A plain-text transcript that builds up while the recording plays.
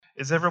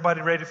Is everybody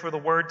ready for the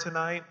word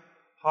tonight?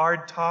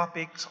 Hard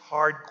topics,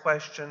 hard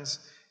questions.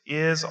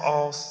 Is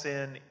all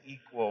sin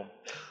equal?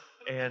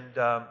 And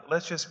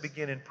let's just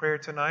begin in prayer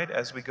tonight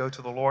as we go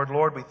to the Lord.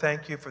 Lord, we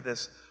thank you for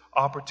this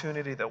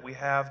opportunity that we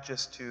have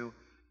just to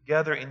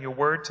gather in your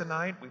word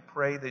tonight. We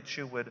pray that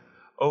you would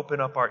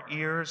open up our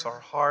ears,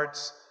 our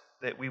hearts,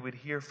 that we would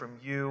hear from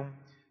you,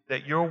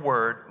 that your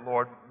word,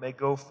 Lord, may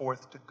go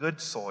forth to good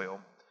soil,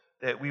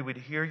 that we would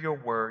hear your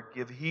word,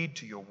 give heed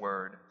to your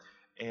word,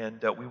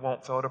 and we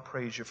won't fail to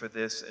praise you for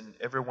this. And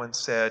everyone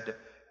said,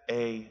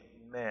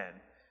 amen.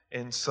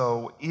 And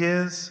so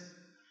is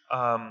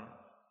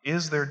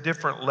there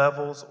different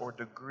levels or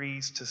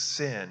degrees to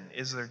sin?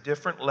 Is there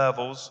different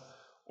levels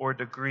or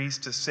degrees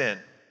to sin?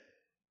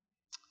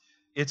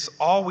 It's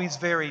always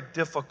very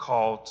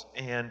difficult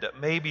and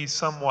maybe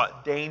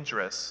somewhat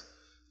dangerous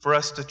for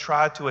us to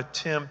try to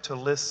attempt to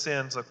list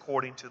sins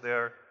according to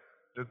their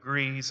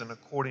degrees and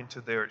according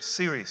to their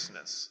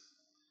seriousness.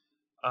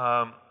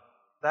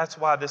 That's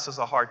why this is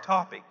a hard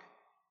topic,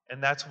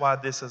 and that's why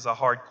this is a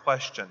hard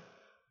question.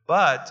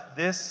 But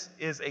this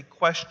is a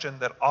question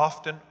that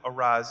often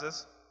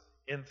arises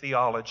in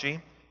theology,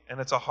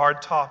 and it's a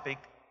hard topic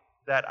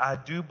that I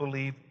do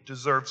believe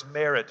deserves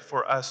merit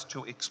for us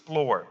to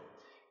explore.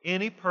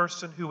 Any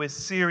person who is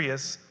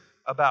serious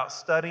about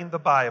studying the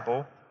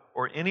Bible,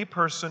 or any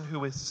person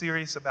who is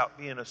serious about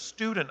being a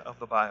student of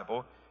the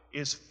Bible,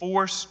 is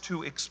forced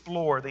to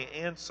explore the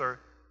answer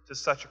to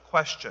such a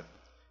question.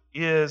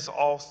 Is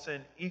all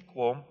sin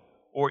equal,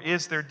 or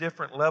is there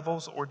different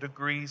levels or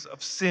degrees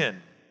of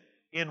sin?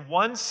 In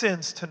one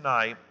sense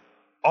tonight,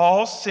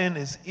 all sin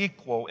is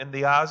equal in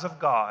the eyes of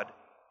God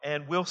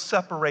and will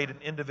separate an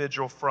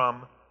individual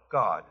from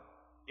God.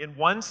 In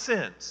one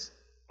sense,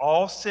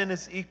 all sin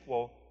is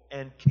equal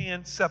and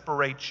can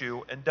separate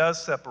you and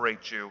does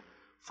separate you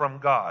from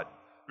God.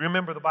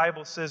 Remember, the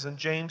Bible says in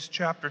James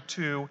chapter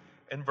 2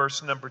 and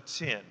verse number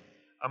 10.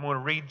 I'm going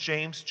to read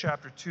James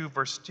chapter 2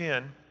 verse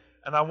 10,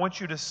 and I want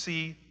you to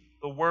see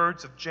the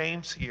words of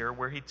James here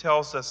where he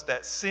tells us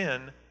that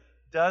sin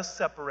does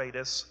separate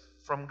us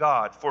from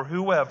God. For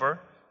whoever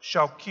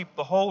shall keep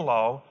the whole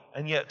law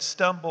and yet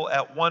stumble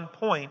at one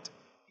point,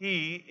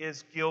 he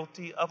is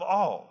guilty of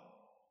all.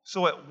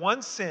 So at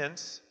one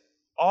sense,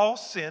 all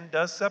sin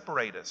does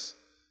separate us.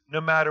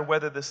 No matter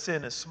whether the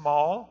sin is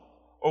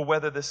small or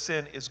whether the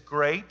sin is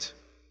great,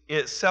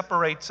 it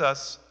separates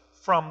us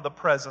from the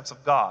presence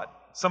of God.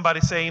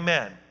 Somebody say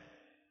amen.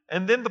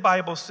 And then the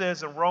Bible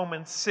says in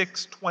Romans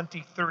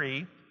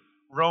 6:23,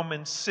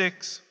 Romans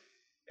 6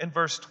 and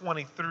verse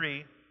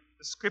 23,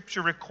 the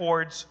scripture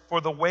records,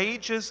 for the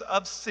wages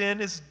of sin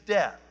is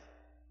death,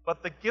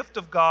 but the gift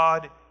of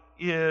God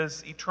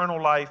is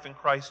eternal life in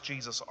Christ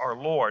Jesus our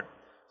Lord.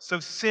 So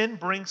sin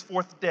brings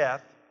forth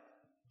death.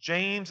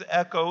 James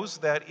echoes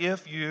that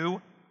if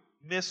you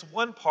miss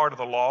one part of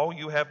the law,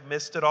 you have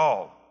missed it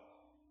all.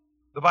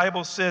 The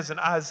Bible says in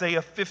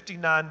Isaiah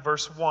 59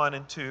 verse 1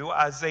 and 2,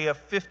 Isaiah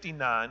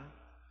 59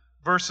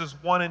 verses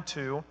 1 and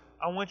 2,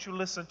 I want you to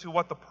listen to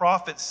what the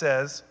prophet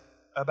says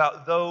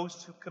about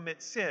those who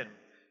commit sin.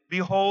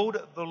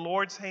 Behold, the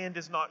Lord's hand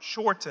is not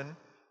shortened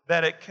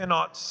that it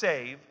cannot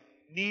save,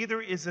 neither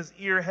is his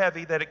ear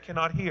heavy that it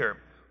cannot hear.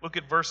 Look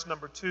at verse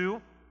number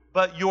 2.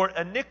 But your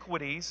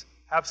iniquities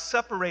have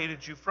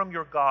separated you from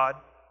your God,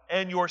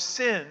 and your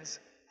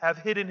sins have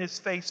hidden his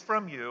face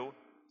from you,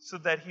 so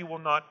that he will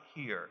not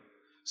hear.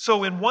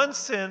 So in one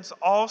sense,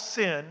 all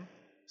sin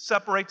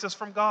separates us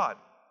from God.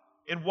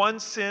 In one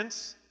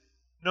sense,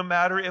 no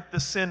matter if the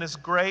sin is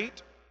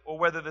great or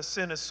whether the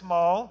sin is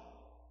small,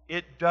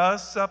 it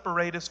does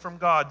separate us from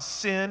God.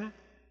 Sin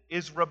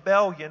is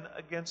rebellion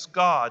against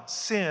God.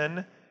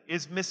 Sin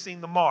is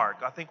missing the mark.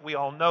 I think we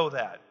all know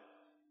that.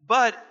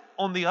 But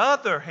on the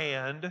other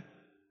hand,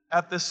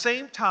 at the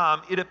same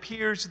time, it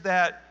appears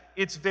that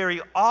it's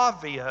very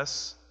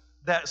obvious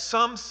that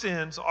some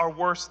sins are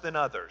worse than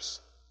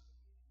others.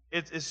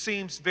 It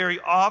seems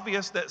very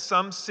obvious that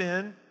some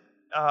sin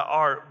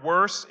are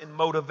worse in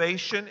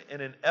motivation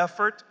and in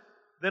effort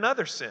than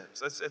other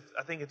sins.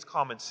 I think it's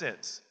common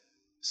sense.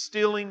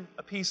 Stealing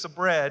a piece of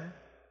bread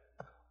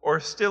or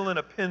stealing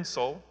a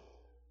pencil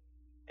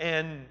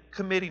and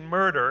committing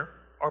murder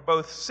are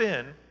both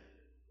sin,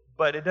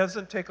 but it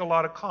doesn't take a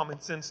lot of common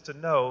sense to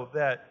know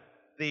that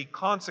the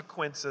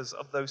consequences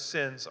of those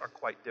sins are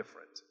quite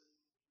different.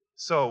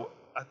 So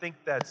I think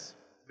that's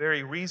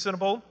very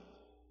reasonable.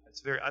 It's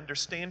very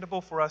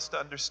understandable for us to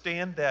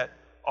understand that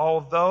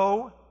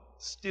although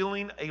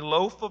stealing a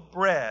loaf of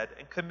bread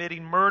and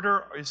committing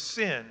murder is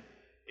sin,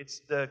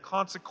 it's the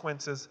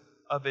consequences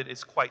of it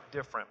is quite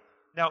different.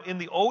 Now, in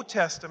the Old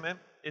Testament,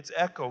 it's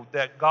echoed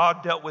that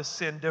God dealt with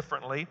sin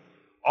differently.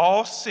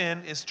 All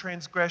sin is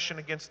transgression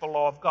against the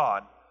law of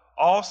God.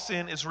 All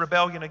sin is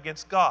rebellion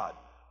against God.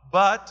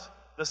 But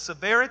the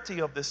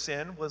severity of the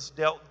sin was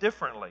dealt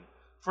differently.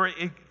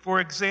 For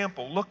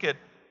example,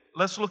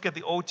 let's look at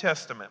the Old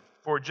Testament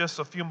for just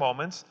a few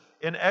moments.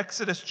 In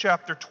Exodus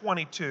chapter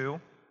 22,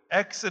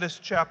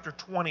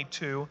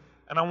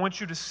 and I want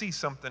you to see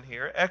something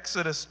here.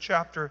 Exodus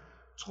chapter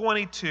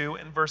 22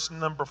 and verse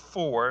number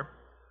 4.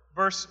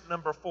 verse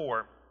number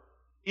 4.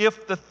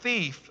 If the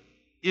thief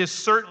is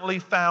certainly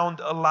found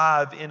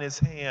alive in his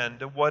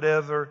hand,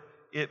 whatever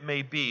it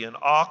may be, an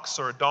ox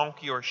or a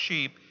donkey or a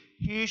sheep,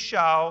 he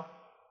shall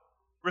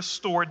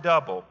restore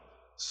double.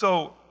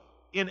 So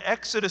in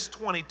Exodus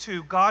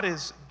 22, God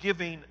is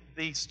giving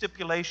the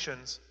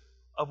stipulations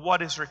of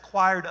what is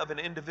required of an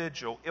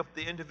individual if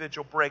the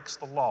individual breaks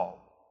the law.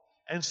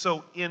 And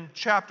so in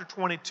chapter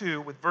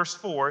 22 with verse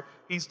 4,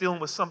 he's dealing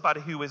with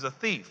somebody who is a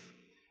thief.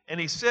 And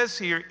he says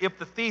here, if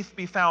the thief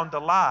be found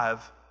alive,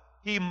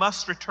 he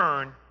must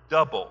return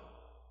double.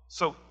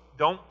 So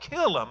don't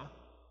kill him,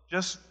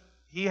 just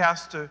he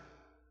has to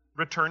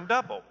return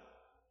double.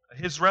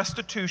 His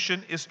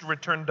restitution is to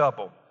return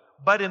double.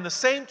 But in the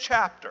same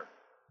chapter,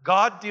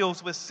 God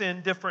deals with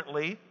sin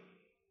differently.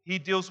 He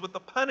deals with the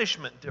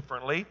punishment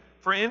differently.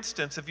 For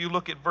instance, if you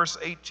look at verse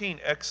 18,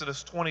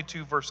 Exodus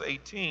 22, verse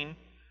 18,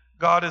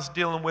 God is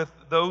dealing with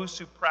those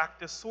who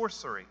practice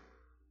sorcery.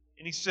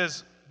 And he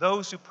says,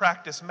 those who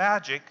practice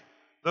magic,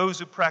 those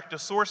who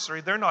practice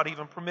sorcery, they're not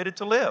even permitted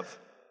to live.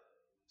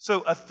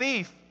 So a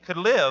thief could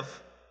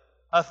live.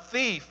 A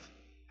thief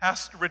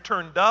has to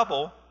return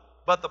double,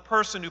 but the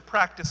person who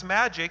practiced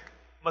magic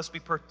must be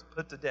put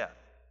to death.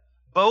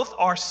 Both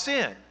are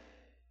sin.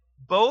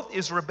 Both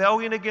is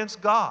rebellion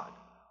against God.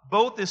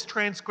 Both is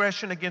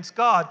transgression against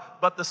God,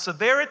 but the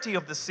severity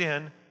of the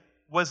sin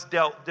was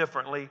dealt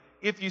differently.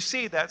 If you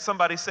see that,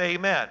 somebody say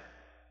amen.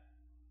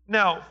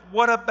 Now,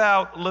 what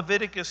about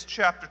Leviticus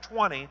chapter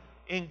 20?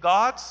 In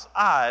God's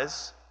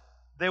eyes,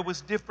 there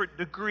was different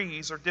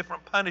degrees or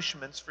different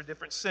punishments for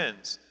different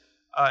sins.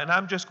 And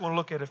I'm just going to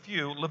look at a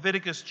few.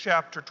 Leviticus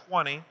chapter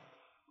 20.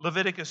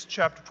 Leviticus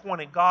chapter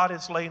 20, God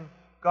is laying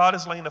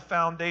a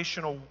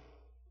foundation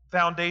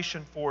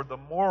for the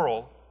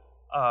moral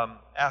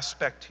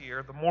aspect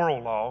here, the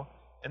moral law,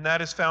 and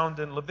that is found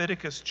in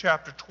Leviticus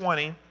chapter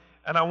 20,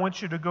 and I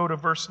want you to go to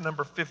verse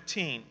number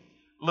 15.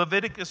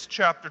 Leviticus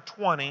chapter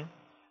 20,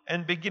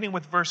 and beginning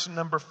with verse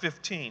number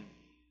 15.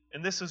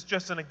 And this is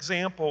just an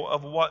example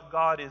of what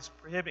God is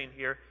prohibiting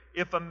here.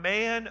 If a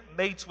man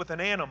mates with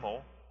an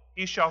animal,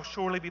 he shall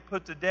surely be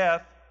put to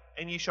death,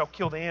 and ye shall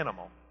kill the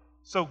animal.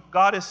 So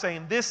God is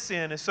saying this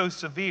sin is so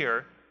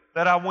severe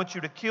that I want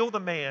you to kill the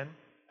man,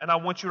 and I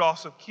want you to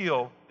also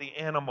kill the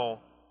animal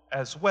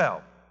as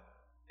well.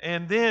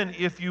 And then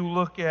if you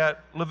look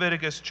at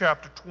Leviticus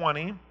chapter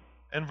 20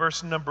 and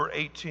verse number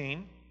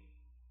 18,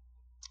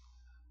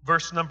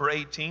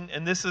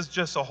 and this is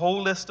just a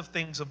whole list of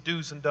things of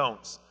do's and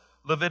don'ts.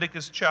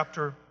 Leviticus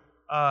chapter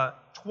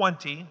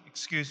 20,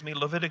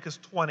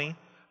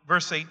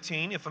 verse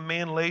 18, if a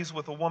man lays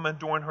with a woman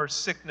during her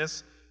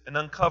sickness and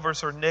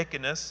uncovers her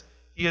nakedness,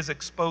 he has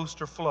exposed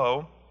her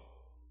flow,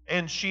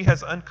 and she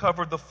has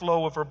uncovered the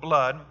flow of her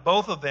blood.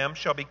 Both of them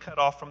shall be cut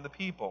off from the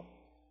people.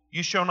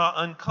 You shall not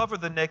uncover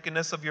the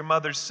nakedness of your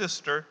mother's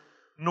sister,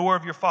 nor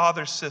of your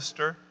father's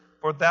sister,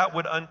 for that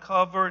would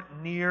uncover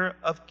near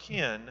of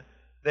kin.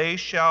 They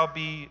shall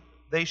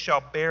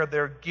bear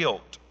their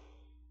guilt.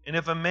 And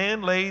if a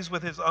man lays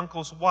with his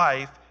uncle's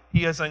wife,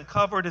 he has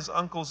uncovered his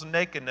uncle's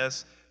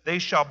nakedness. They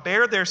shall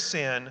bear their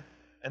sin,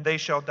 and they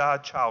shall die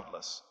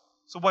childless.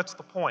 So what's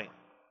the point?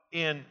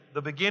 In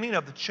the beginning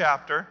of the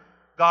chapter,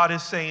 God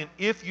is saying,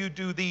 if you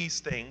do these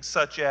things,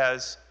 such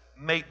as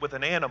mate with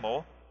an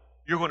animal,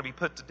 you're going to be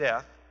put to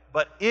death.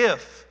 But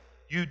if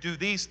you do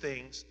these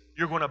things,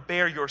 you're going to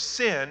bear your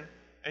sin,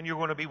 and you're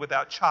going to be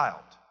without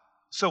child.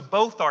 So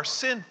both are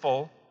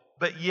sinful,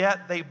 but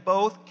yet they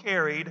both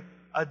carried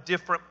a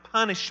different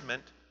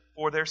punishment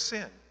for their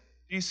sin.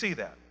 Do you see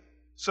that?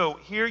 So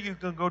here you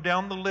can go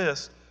down the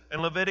list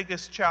in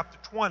Leviticus chapter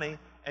 20,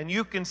 and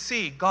you can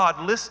see God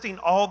listing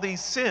all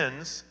these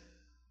sins,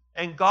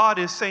 and God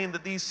is saying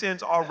that these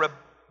sins are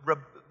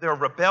they're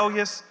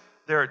rebellious,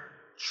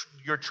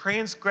 you're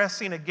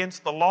transgressing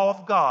against the law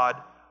of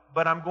God,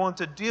 but I'm going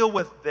to deal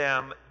with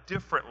them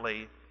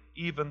differently,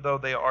 even though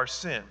they are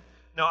sin.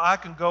 Now, I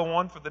can go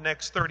on for the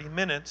next 30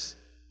 minutes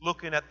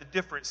looking at the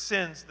different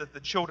sins that the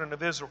children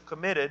of Israel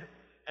committed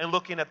and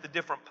looking at the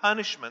different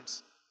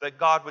punishments that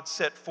God would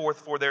set forth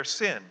for their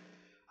sin.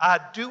 I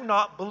do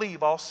not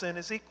believe all sin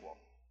is equal.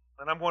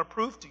 And I'm going to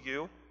prove to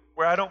you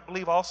where I don't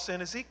believe all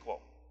sin is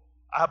equal.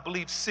 I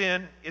believe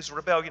sin is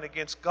rebellion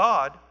against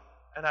God,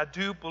 and I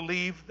do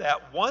believe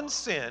that one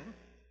sin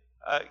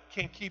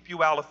can keep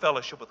you out of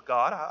fellowship with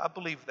God. I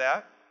believe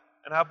that.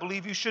 And I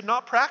believe you should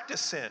not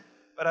practice sin.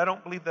 But I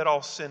don't believe that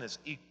all sin is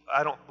equal.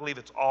 I don't believe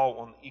it's all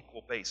on an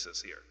equal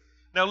basis here.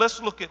 Now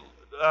let's look at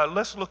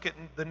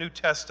the New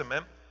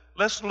Testament.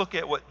 Let's look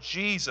at what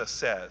Jesus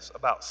says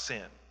about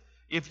sin.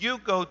 If you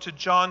go to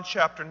John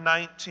chapter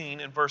 19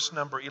 and verse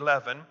number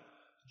 11,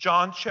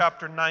 John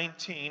chapter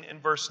 19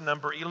 and verse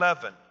number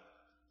 11.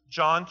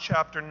 John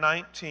chapter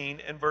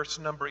 19 and verse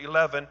number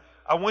 11.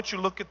 I want you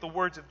to look at the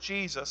words of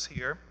Jesus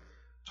here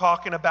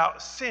talking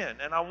about sin.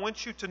 And I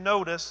want you to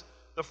notice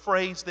the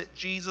phrase that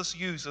Jesus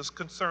uses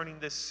concerning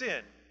this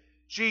sin.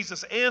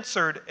 Jesus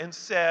answered and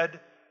said,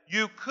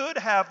 you could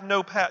have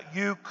no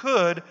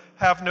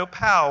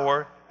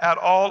power at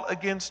all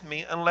against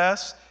me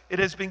unless it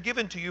has been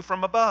given to you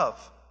from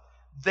above.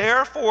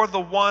 Therefore, the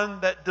one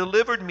that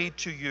delivered me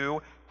to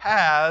you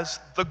has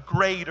the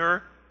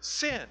greater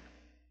sin.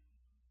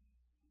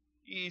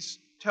 He's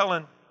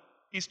telling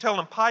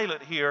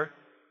Pilate here,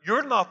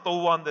 you're not the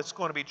one that's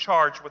going to be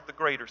charged with the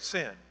greater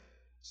sin.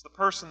 It's the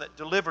person that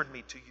delivered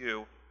me to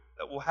you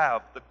that will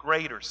have the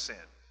greater sin.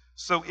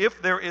 So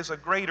if there is a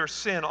greater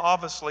sin,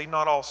 obviously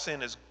not all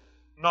sin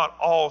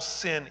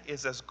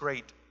is as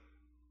great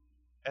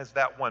as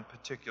that one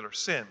particular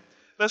sin.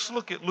 Let's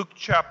look at Luke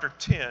chapter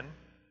 10.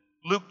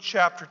 Luke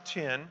chapter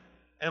 10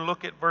 and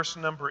look at verse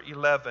number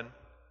 11.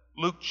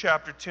 Luke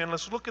chapter 10.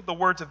 Let's look at the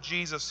words of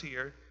Jesus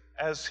here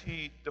as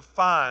he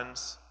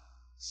defines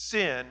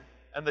sin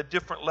and the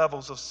different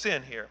levels of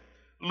sin here.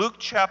 Luke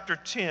chapter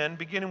 10,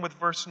 beginning with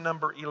verse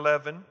number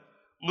 11.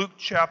 Luke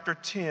chapter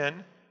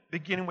 10,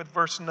 beginning with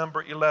verse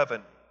number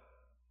 11.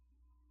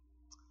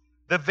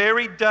 The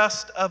very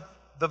dust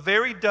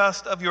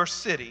of your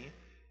city,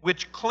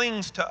 which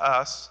clings to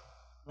us,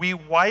 we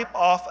wipe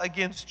off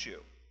against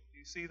you. Do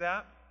you see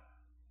that?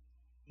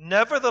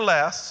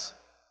 Nevertheless,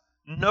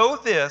 know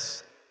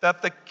this,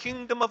 that the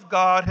kingdom of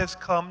God has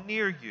come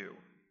near you.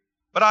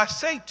 But I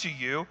say to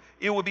you,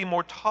 it will be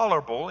more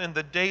tolerable in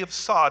the day of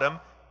Sodom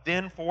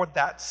than for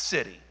that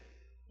city.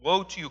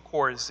 Woe to you,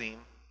 Chorazin!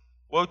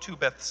 Woe to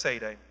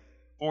Bethsaida!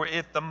 For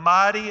if the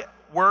mighty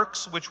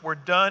works which were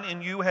done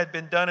in you had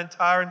been done in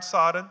Tyre and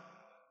Sidon,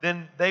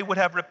 then they would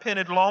have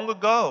repented long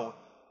ago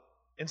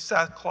in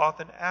sackcloth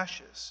and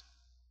ashes.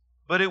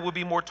 But it will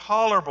be more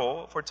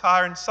tolerable for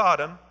Tyre and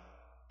Sidon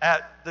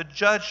at the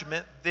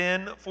judgment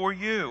than for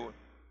you.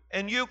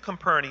 And you,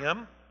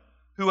 Capernaum,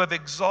 who have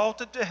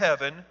exalted to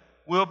heaven,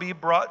 will be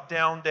brought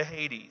down to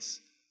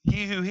Hades.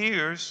 He who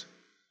hears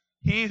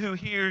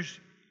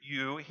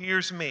you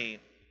hears me,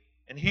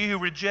 and he who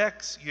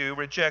rejects you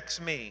rejects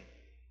me,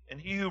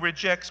 and he who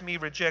rejects me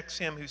rejects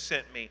him who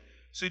sent me.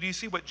 So do you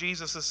see what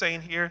Jesus is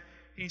saying here?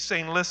 He's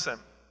saying, listen,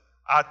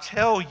 I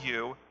tell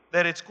you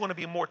that it's going to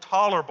be more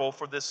tolerable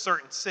for this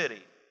certain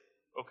city,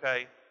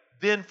 okay,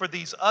 than for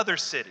these other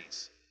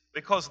cities.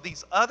 Because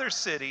these other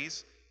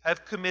cities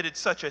have committed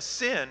such a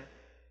sin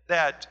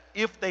that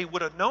if they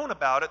would have known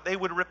about it, they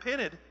would have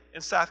repented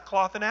in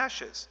sackcloth and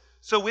ashes.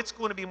 So it's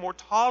going to be more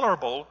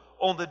tolerable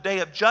on the day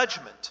of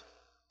judgment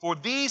for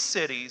these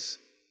cities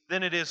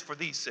than it is for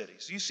these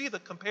cities. You see the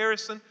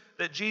comparison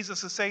that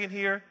Jesus is saying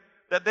here?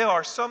 That there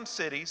are some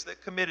cities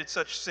that committed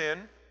such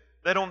sin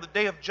that on the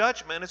day of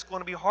judgment it's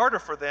going to be harder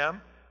for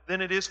them than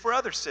it is for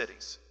other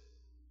cities.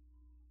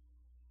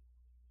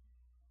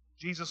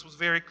 Jesus was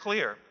very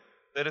clear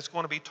that it's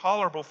going to be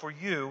tolerable for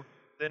you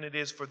than it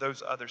is for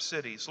those other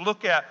cities.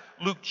 Look at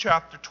Luke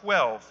chapter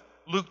 12.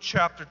 Luke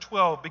chapter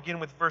 12, begin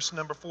with verse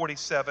number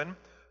 47.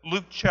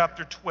 Luke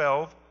chapter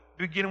 12,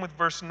 beginning with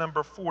verse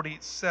number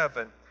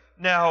 47.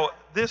 Now,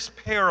 this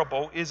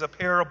parable is a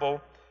parable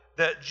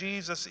that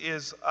Jesus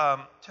is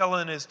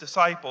telling his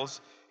disciples.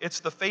 It's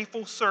the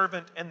faithful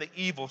servant and the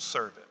evil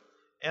servant.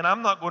 And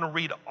I'm not going to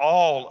read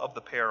all of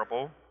the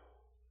parable,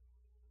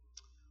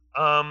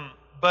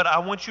 but I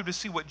want you to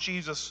see what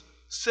Jesus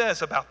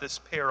says about this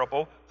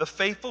parable, the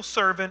faithful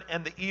servant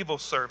and the evil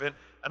servant.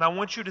 And I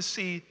want you to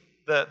see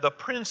the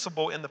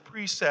principle and the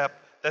precept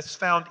that's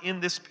found in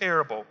this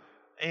parable.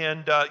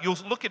 And you'll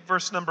look at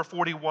verse number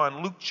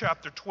 41, Luke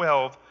chapter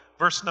 12,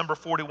 verse number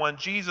 41.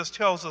 Jesus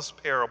tells us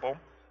parable.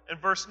 In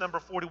verse number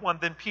 41,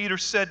 then Peter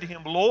said to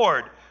him,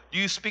 Lord, do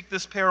you speak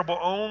this parable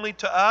only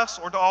to us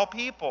or to all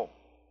people?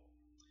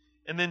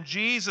 And then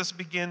Jesus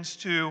begins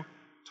to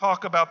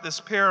talk about this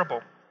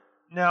parable.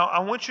 Now, I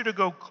want you to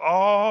go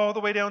all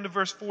the way down to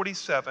verse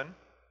 47,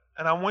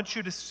 and I want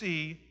you to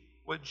see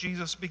what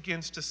Jesus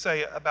begins to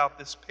say about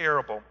this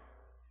parable.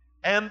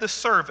 And the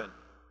servant,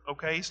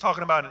 okay, he's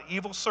talking about an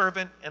evil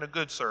servant and a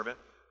good servant.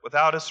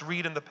 Without us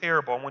reading the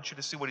parable, I want you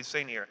to see what he's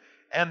saying here.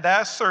 And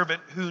that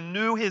servant who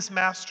knew his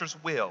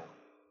master's will,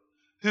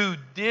 who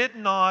did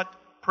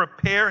not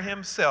prepare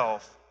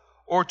himself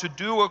or to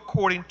do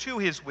according to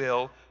his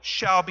will,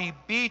 shall be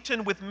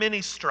beaten with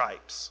many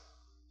stripes.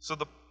 So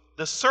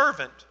the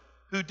servant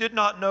who did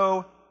not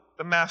know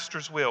the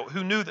master's will,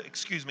 who knew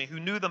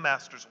the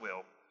master's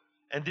will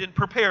and didn't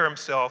prepare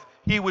himself,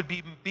 he would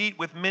be beat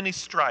with many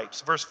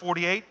stripes. Verse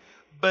 48,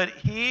 but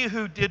he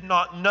who did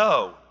not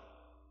know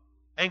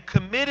and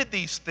committed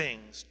these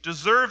things,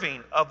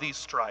 deserving of these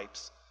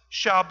stripes,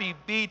 shall be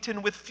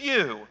beaten with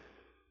few.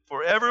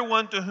 For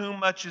everyone to whom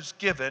much is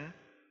given,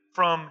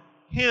 from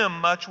him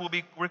much will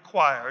be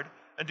required,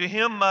 and to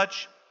him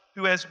much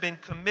who has been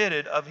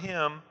committed, of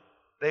him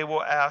they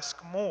will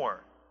ask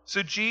more.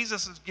 So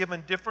Jesus has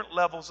given different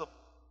levels of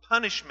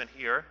punishment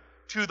here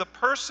to the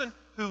person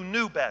who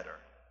knew better,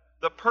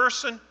 the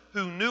person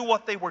who knew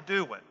what they were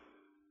doing,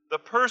 the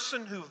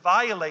person who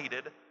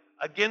violated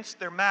against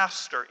their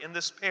master in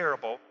this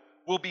parable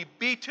will be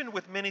beaten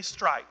with many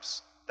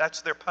stripes.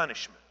 That's their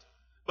punishment.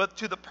 But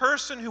to the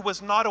person who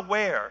was not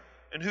aware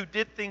and who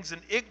did things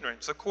in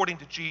ignorance, according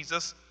to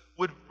Jesus,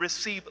 would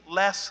receive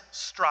less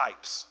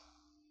stripes.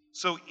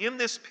 So in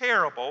this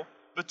parable,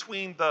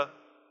 between the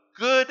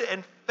good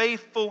and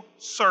faithful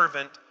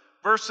servant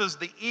versus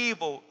the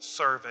evil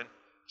servant,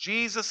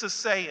 Jesus is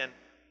saying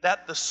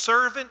that the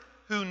servant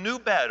who knew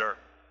better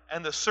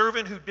and the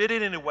servant who did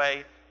it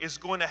anyway is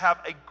going to have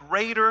a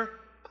greater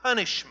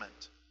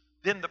punishment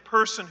than the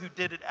person who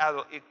did it out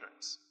of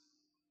ignorance.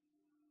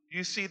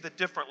 You see the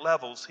different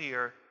levels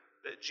here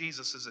that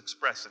Jesus is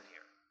expressing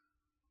here.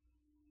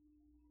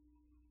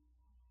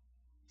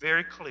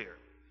 Very clear.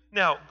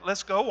 Now,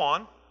 let's go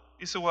on.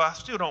 You say, well, I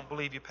still don't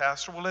believe you,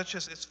 Pastor. Well,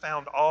 it's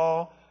found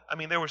all. I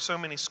mean, there were so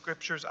many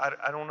scriptures,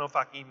 I don't know if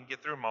I can even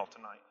get through them all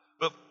tonight.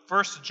 But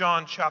 1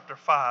 John chapter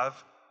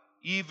 5,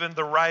 even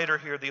the writer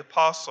here, the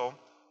apostle,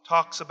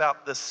 talks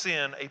about the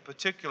sin, a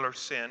particular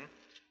sin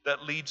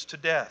that leads to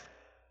death.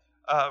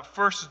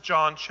 1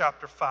 John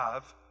chapter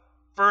 5,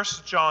 1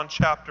 John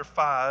chapter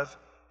 5,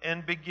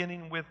 and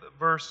beginning with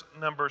verse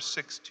number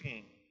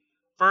 16.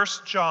 1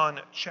 John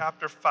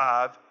chapter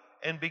 5,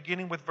 and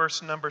beginning with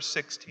verse number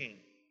 16.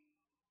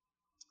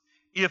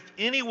 If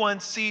anyone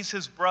sees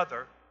his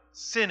brother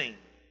sinning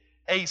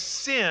a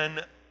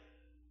sin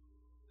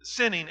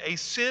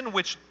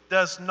which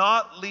does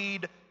not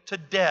lead to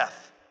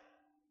death.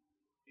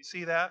 You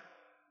see that?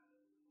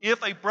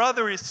 If a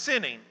brother is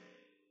sinning,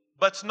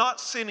 but's not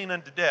sinning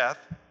unto death,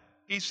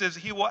 he says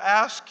he will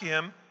ask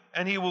him,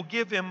 and he will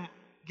give him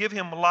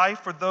life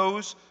for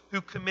those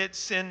who commit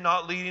sin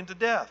not leading to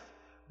death.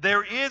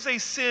 There is a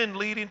sin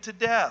leading to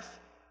death.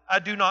 I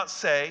do not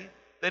say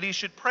that he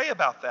should pray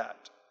about that.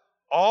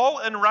 All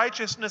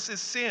unrighteousness is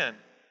sin,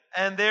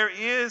 and there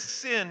is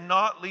sin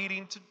not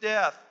leading to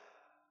death.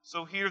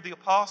 So here the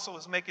apostle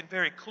is making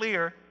very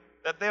clear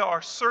that there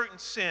are certain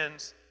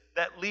sins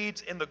that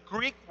leads in the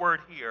Greek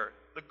word here.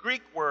 The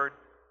Greek word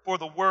for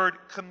the word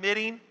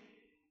committing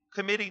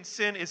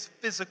sin is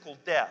physical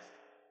death.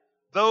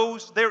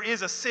 There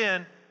is a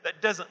sin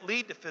that doesn't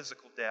lead to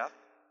physical death,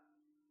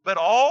 but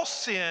all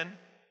sin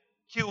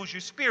kills you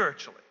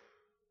spiritually.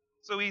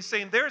 So he's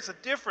saying there's a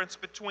difference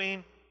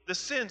between the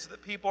sins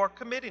that people are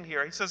committing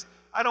here. He says,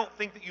 I don't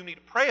think that you need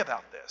to pray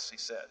about this, he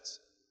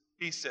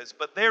says,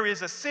 but there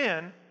is a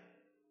sin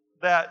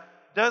that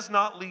does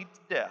not lead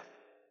to death.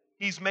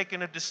 He's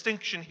making a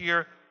distinction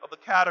here of the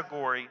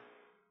category,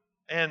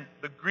 and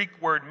the Greek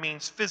word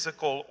means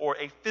physical or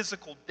a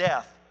physical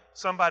death,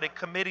 somebody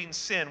committing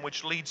sin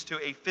which leads to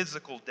a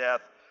physical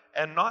death,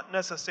 and not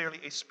necessarily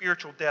a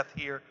spiritual death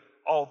here,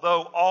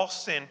 although all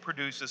sin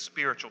produces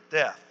spiritual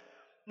death.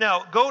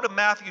 Now, go to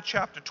Matthew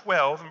chapter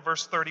 12 and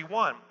verse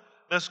 31.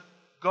 Let's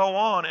go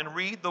on and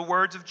read the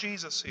words of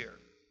Jesus here.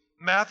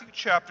 Matthew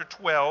chapter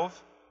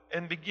 12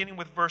 and beginning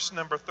with verse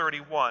number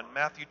 31.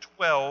 Matthew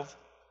 12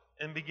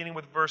 and beginning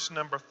with verse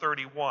number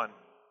 31.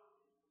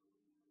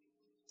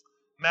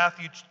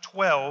 Matthew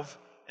 12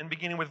 and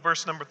beginning with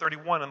verse number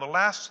 31. In the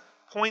last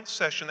point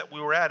session that we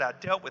were at, I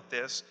dealt with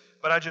this,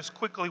 but I just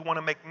quickly want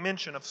to make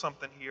mention of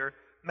something here.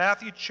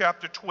 Matthew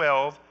chapter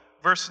 12,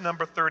 verse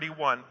number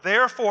 31.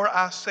 Therefore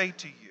I say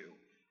to you,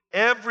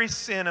 every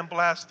sin and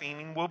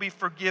blaspheming will be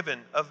forgiven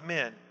of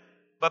men,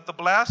 but the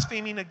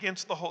blaspheming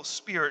against the Holy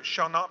Spirit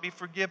shall not be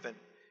forgiven.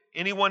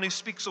 Anyone who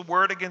speaks a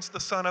word against the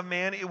Son of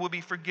Man, it will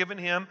be forgiven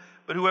him,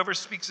 but whoever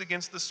speaks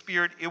against the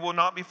Spirit, it will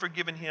not be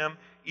forgiven him,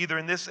 either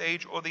in this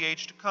age or the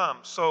age to come.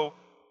 So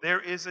there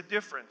is a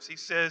difference. He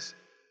says,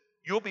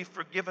 you'll be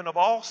forgiven of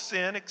all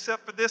sin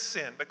except for this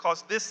sin,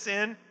 because this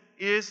sin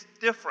is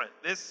different.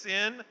 This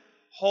sin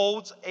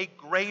holds a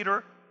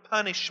greater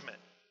punishment.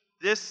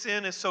 This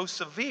sin is so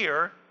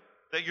severe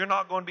that you're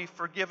not going to be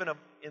forgiven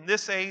in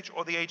this age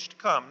or the age to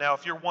come. Now,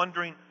 if you're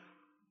wondering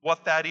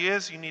what that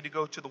is, you need to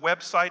go to the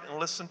website and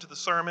listen to the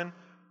sermon,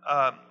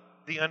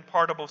 The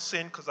Unpardonable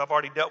Sin, because I've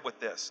already dealt with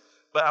this.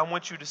 But I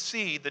want you to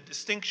see the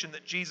distinction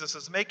that Jesus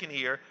is making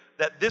here,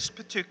 that this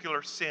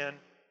particular sin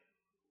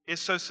is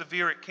so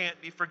severe it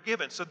can't be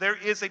forgiven. So there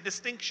is a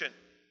distinction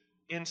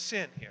in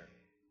sin here.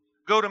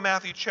 Go to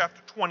Matthew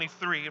chapter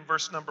 23 and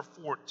verse number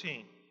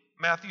 14.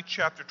 Matthew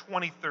chapter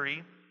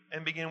 23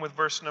 and begin with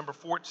verse number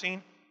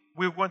 14.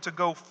 We're going to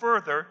go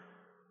further.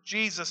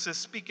 Jesus is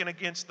speaking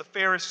against the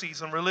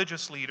Pharisees and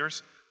religious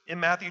leaders in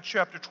Matthew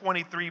chapter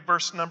 23,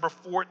 verse number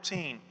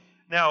 14.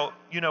 Now,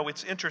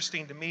 it's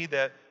interesting to me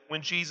that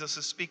when Jesus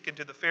is speaking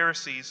to the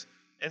Pharisees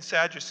and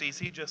Sadducees,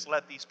 he just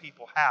let these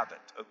people have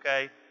it,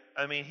 okay?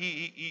 I mean,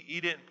 he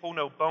didn't pull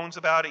no bones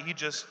about it. He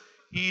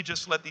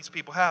just let these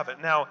people have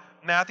it. Now,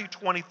 Matthew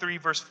 23,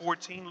 verse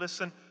 14,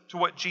 listen to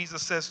what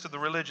Jesus says to the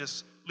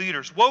religious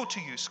leaders. Woe to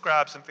you,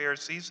 scribes and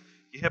Pharisees,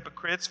 you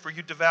hypocrites, for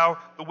you devour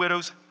the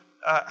widows'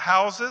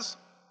 houses,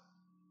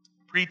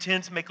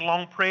 pretend to make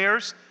long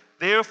prayers.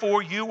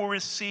 Therefore, you will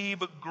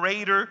receive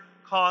greater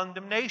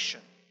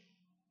condemnation.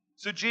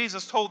 So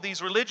Jesus told these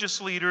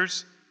religious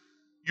leaders,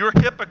 you're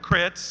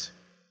hypocrites.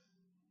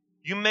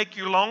 You make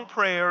your long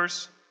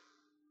prayers.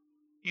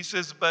 He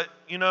says, but,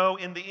 in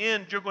the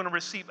end, you're going to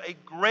receive a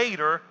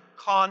greater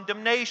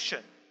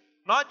condemnation.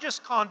 Not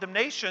just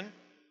condemnation,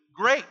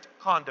 great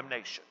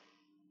condemnation.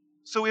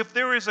 So if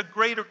there is a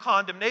greater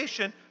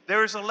condemnation,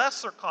 there is a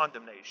lesser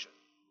condemnation.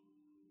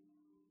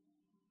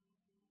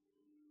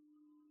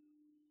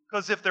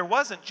 Because if there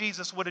wasn't,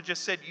 Jesus would have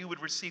just said you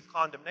would receive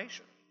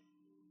condemnation.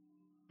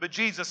 But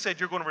Jesus said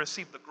you're going to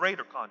receive the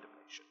greater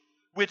condemnation.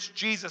 which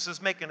Jesus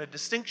is making a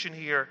distinction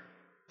here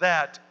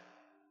that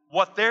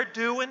what they're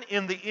doing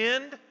in the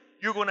end,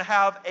 you're going to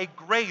have a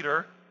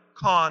greater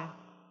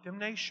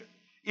condemnation.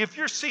 If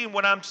you're seeing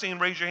what I'm seeing,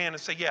 raise your hand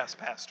and say, yes,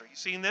 Pastor. You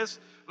seeing this?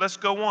 Let's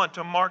go on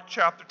to Mark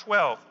chapter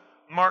 12.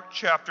 Mark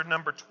chapter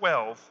number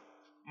 12.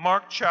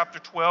 Mark chapter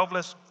 12.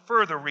 Let's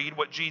further read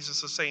what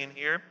Jesus is saying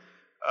here.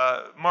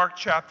 Mark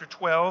chapter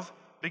 12,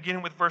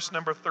 beginning with verse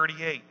number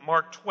 38.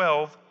 Mark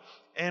 12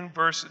 and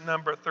verse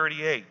number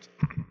 38.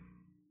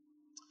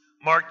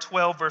 Mark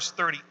 12, verse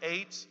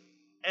 38.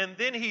 And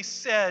then he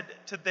said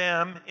to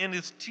them in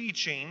his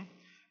teaching,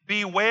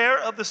 beware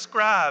of the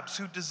scribes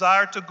who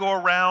desire to go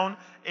around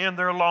in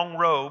their long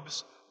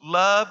robes,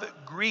 love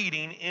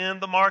greeting in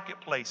the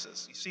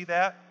marketplaces. You see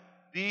that?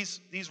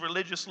 These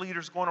religious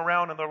leaders going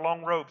around in their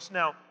long robes.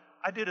 Now,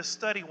 I did a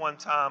study one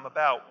time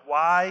about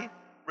why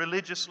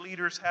religious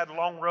leaders had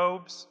long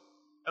robes.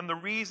 And the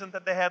reason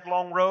that they had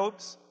long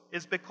robes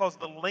is because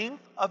the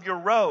length of your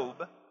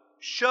robe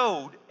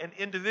showed an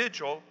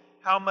individual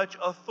how much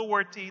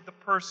authority the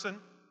person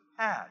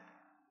had.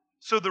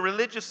 So the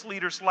religious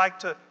leaders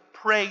liked to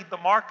parade the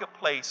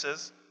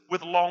marketplaces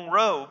with long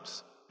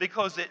robes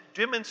because it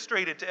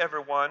demonstrated to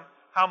everyone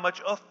how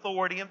much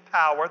authority and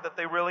power that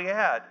they really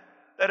had.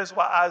 That is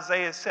why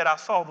Isaiah said, I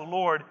saw the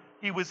Lord,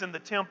 he was in the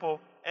temple,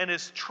 and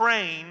his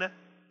train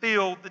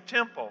filled the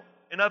temple.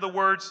 In other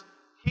words,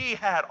 he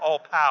had all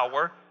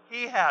power,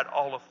 he had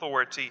all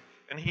authority,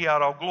 and he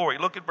had all glory.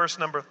 Look at verse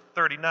number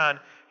 39.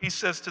 He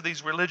says to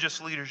these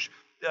religious leaders,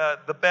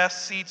 the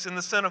best seats in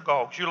the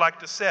synagogues you like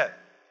to sit,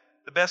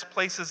 the best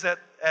places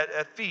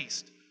at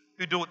feast,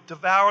 who do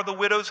devour the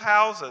widows'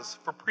 houses,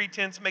 for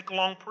pretense make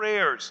long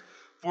prayers,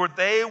 for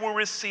they will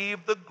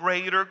receive the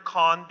greater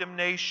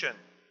condemnation.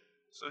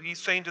 So he's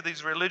saying to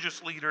these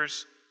religious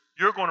leaders,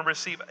 you're going to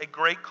receive a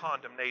great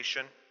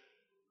condemnation,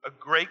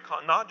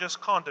 not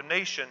just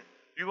condemnation,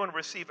 you're going to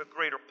receive a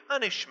greater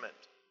punishment.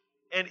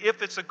 And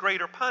if it's a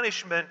greater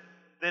punishment,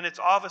 then it's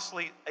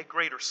obviously a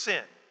greater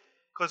sin,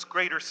 because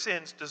greater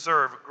sins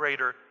deserve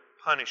greater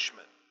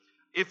punishment.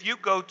 If you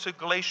go to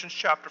Galatians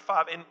chapter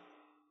 5, and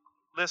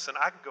listen,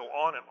 I can go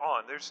on and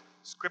on. There's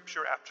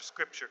scripture after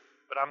scripture,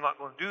 but I'm not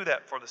going to do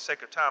that for the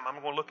sake of time.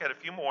 I'm going to look at a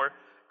few more.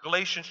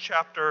 Galatians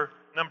chapter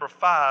number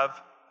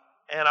 5,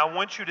 and I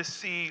want you to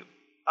see,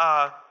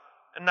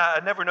 and I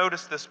never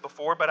noticed this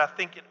before, but I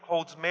think it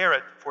holds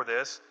merit for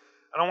this.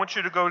 And I want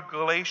you to go to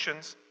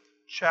Galatians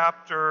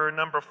chapter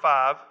number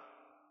 5,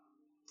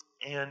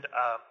 and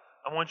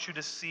I want you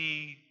to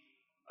see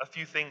a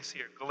few things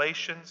here.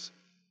 Galatians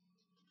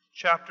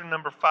chapter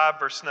number 5,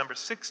 verse number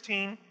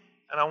 16,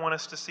 and I want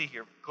us to see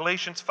here.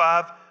 Galatians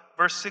 5,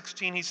 verse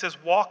 16, he says,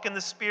 walk in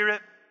the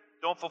Spirit,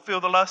 don't fulfill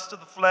the lust of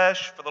the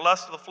flesh, for the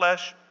lust of the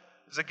flesh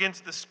is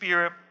against the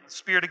Spirit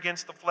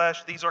against the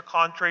flesh. These are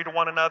contrary to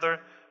one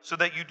another, so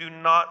that you do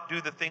not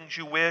do the things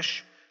you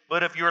wish.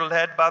 But if you're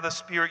led by the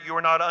Spirit, you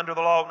are not under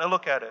the law. Now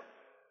look at it.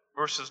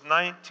 Verses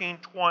 19,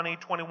 20,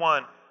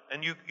 21,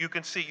 and you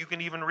can see, you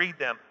can even read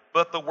them.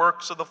 But the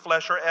works of the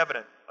flesh are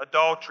evident: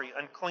 adultery,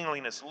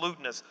 uncleanliness,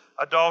 lewdness,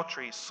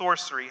 adultery,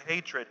 sorcery,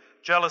 hatred,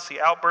 jealousy,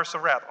 outbursts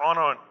of wrath,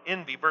 on,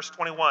 envy. Verse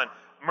 21,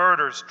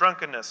 murders,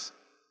 drunkenness.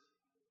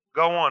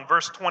 Go on.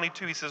 Verse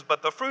 22, he says,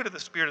 but the fruit of the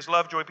Spirit is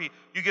love, joy, peace.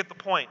 You get the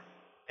point.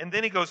 And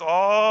then he goes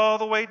all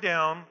the way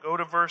down. Go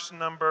to verse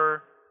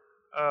number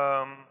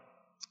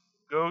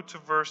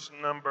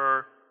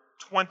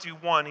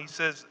 21. He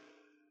says,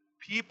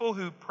 people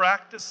who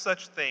practice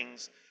such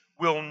things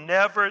will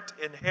never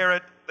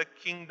inherit the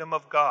kingdom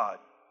of God.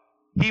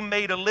 He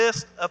made a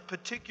list of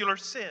particular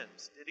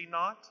sins, did he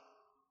not?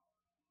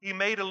 He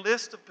made a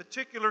list of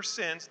particular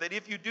sins that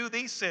if you do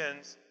these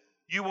sins,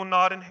 you will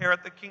not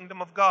inherit the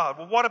kingdom of God.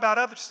 Well, what about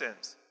other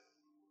sins?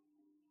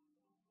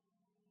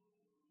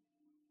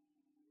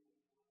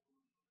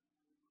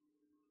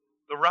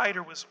 The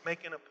writer was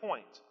making a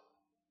point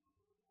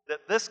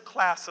that this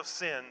class of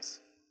sins,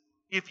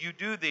 if you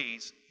do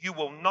these, you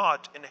will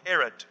not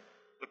inherit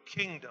the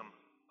kingdom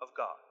of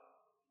God.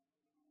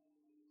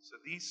 So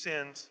these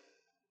sins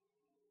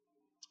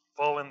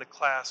fall in the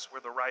class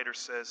where the writer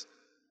says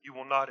you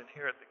will not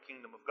inherit the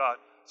kingdom of God.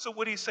 So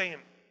what are you saying,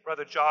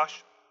 Brother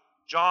Josh?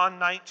 John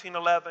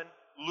 19:11,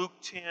 Luke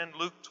 10,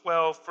 Luke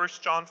 12, 1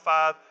 John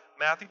 5,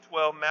 Matthew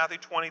 12, Matthew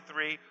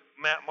 23,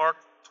 Mark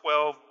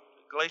 12,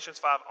 Galatians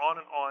 5, on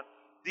and on.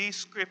 These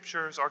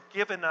scriptures are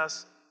giving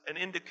us an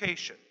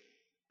indication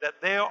that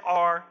there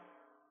are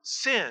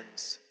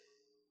sins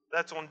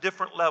that's on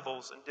different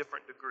levels and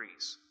different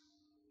degrees.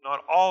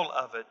 Not all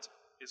of it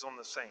is on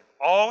the same.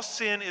 All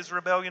sin is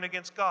rebellion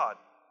against God.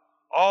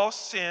 All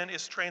sin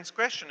is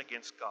transgression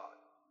against God.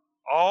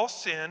 All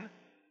sin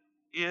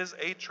is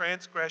a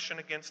transgression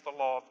against the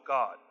law of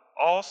God.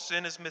 All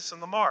sin is missing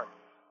the mark.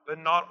 But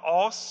not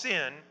all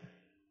sin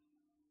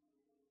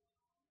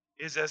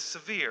is as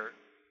severe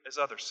as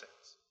other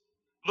sins.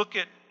 Look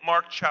at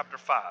Mark chapter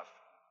 5.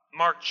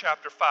 Mark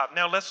chapter 5.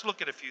 Now let's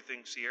look at a few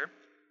things here,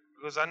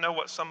 because I know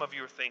what some of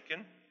you are thinking.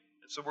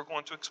 And so we're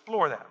going to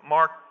explore that.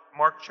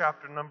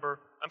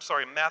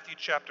 Matthew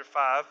chapter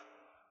 5.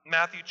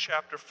 Matthew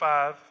chapter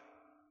 5.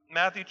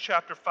 Matthew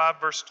chapter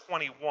 5, verse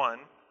 21.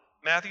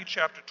 Matthew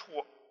chapter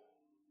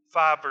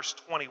 5, verse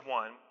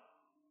 21.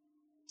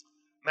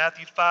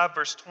 Matthew 5,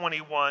 verse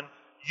 21.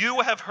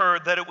 You have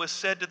heard that it was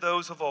said to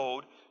those of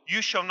old,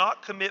 you shall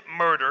not commit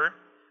murder,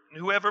 and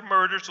whoever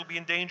murders will be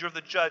in danger of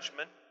the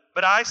judgment.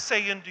 But I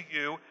say unto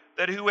you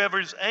that whoever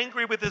is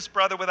angry with his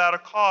brother without a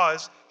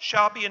cause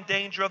shall be in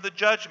danger of the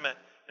judgment.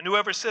 And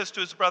whoever says to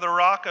his brother,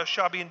 Raca,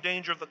 shall be in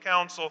danger of the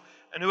council.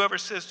 And whoever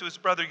says to his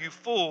brother, you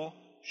fool,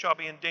 shall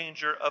be in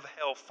danger of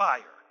hell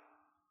fire.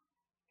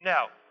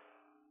 Now,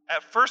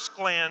 at first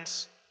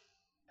glance,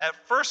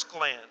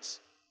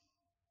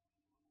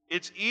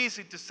 it's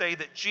easy to say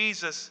that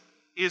Jesus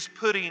is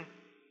putting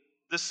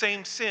the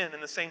same sin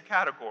in the same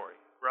category,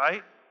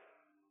 right?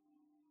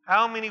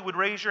 How many would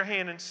raise your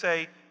hand and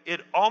say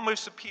it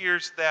almost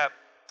appears that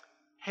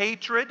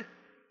hatred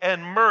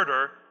and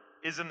murder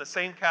is in the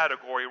same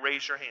category?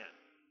 Raise your hand.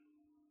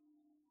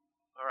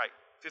 All right,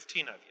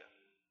 15 of you.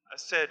 I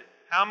said,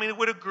 how many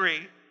would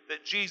agree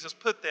that Jesus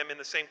put them in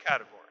the same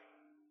category?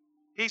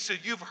 He said,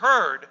 you've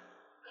heard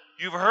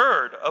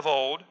of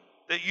old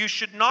that you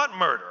should not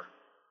murder,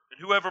 and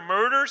whoever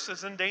murders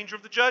is in danger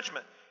of the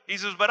judgment. He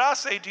says, but I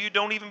say to you,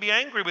 don't even be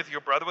angry with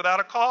your brother without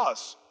a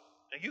cause.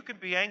 Now, you can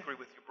be angry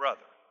with your brother.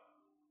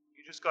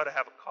 You just got to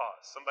have a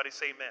cause. Somebody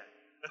say amen.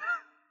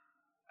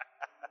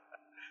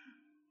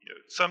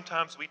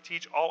 Sometimes we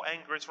teach all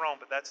anger is wrong,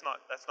 but that's not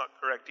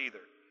correct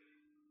either.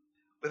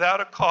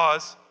 Without a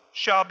cause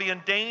shall be in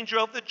danger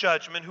of the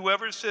judgment.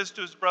 Whoever says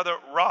to his brother,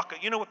 Raca.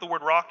 You know what the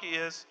word Raca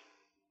is?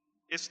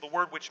 It's the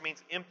word which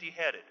means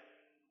empty-headed.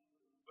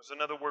 There's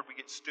another word we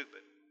get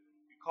stupid.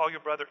 You call your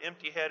brother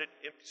empty-headed,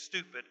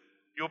 stupid,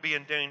 you'll be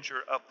in danger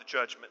of the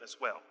judgment as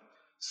well.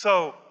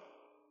 So,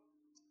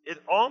 it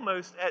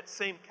almost at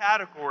same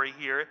category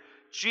here,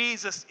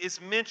 Jesus is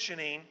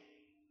mentioning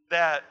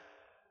that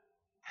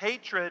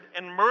hatred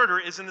and murder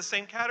is in the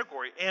same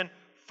category. And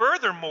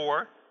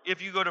furthermore,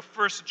 if you go to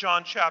 1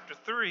 John chapter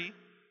 3,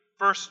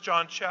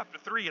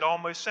 it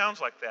almost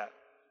sounds like that.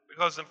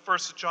 Because in 1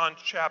 John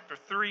chapter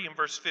 3 and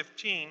verse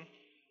 15,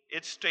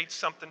 it states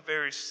something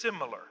very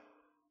similar.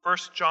 1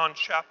 John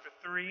chapter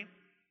 3,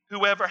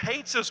 whoever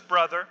hates his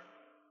brother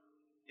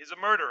is a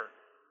murderer.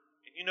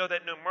 And you know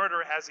that no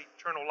murderer has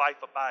eternal life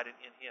abiding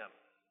in him.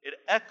 It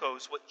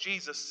echoes what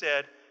Jesus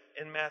said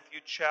in Matthew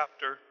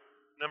chapter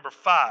number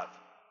 5.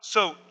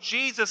 So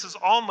Jesus has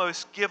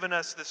almost given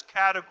us this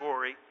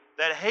category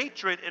that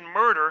hatred and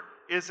murder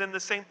is in the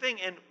same thing.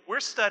 And we're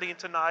studying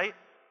tonight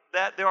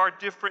that there are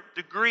different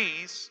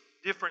degrees,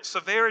 different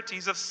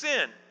severities of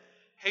sin.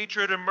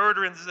 Hatred and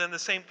murder is in the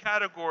same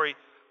category,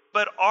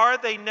 but are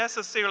they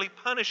necessarily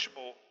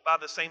punishable by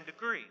the same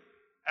degree?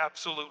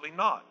 Absolutely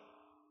not.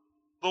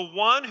 The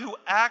one who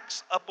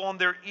acts upon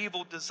their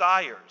evil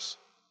desires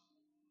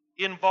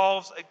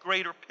involves a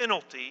greater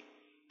penalty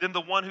than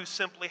the one who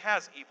simply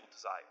has evil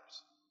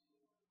desires.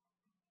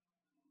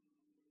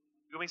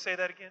 You want me to say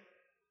that again?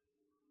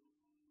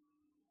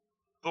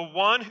 The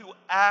one who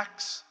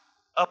acts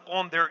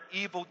upon their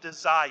evil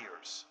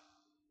desires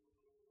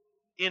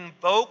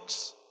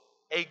invokes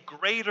a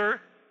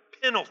greater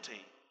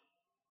penalty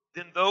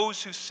than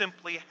those who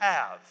simply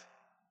have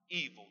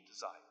evil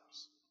desires.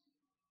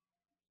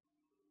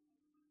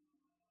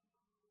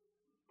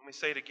 Let me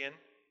say it again.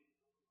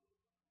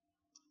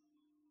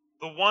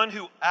 The one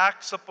who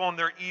acts upon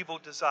their evil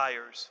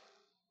desires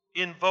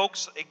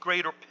invokes a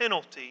greater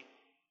penalty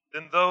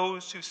than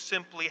those who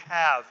simply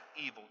have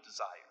evil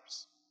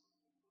desires.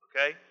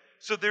 Okay?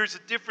 So there's a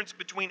difference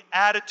between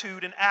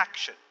attitude and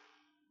action.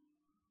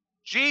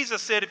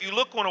 Jesus said if you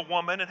look on a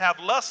woman and have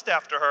lust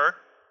after her,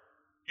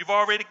 you've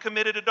already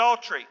committed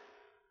adultery.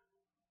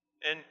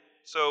 And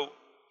so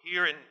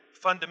here in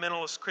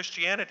fundamentalist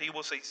Christianity,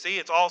 we'll say, see,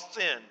 it's all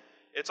sin.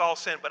 It's all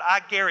sin. But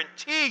I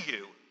guarantee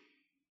you,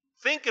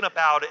 thinking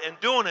about it and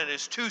doing it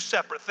is two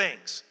separate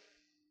things.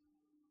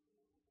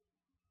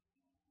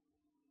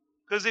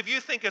 Because if you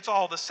think it's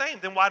all the same,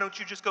 then why don't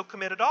you just go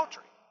commit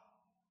adultery?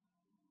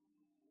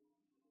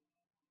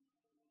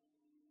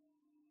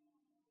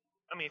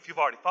 I mean, if you've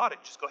already thought it,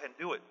 just go ahead and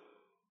do it.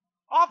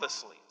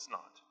 Obviously, it's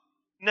not.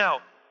 Now,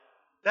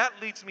 that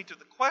leads me to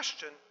the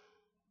question,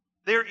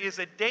 there is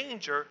a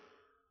danger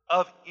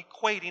of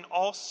equating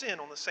all sin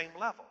on the same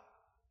level.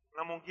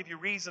 And I'm going to give you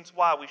reasons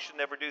why we should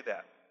never do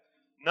that.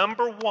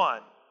 Number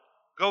one,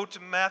 go to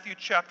Matthew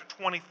chapter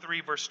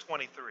 23, verse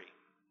 23.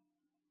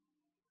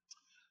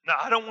 Now,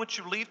 I don't want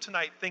you to leave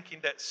tonight thinking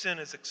that sin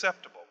is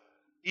acceptable.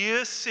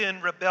 Is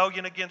sin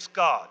rebellion against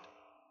God?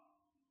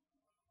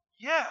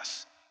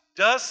 Yes.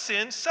 Does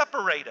sin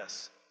separate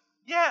us?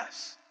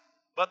 Yes.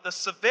 But the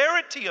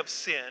severity of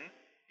sin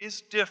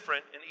is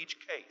different in each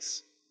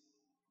case.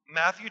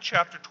 Matthew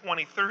chapter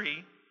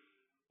 23,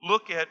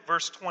 look at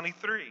verse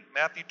 23.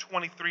 Matthew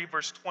 23,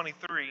 verse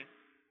 23.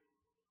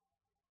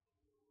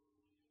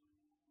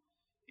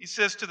 He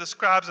says to the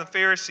scribes and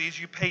Pharisees,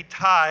 you pay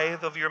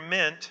tithe of your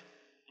mint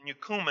and your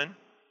cumin,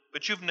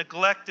 but you've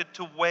neglected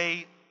the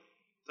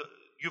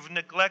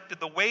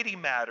weighty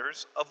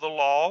matters of the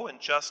law and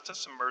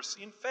justice and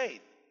mercy and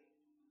faith.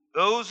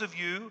 Those of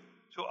you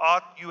to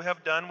aught you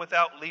have done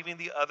without leaving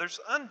the others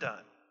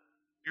undone.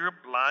 You're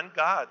blind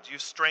gods. You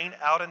strain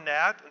out a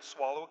gnat and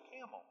swallow a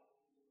camel.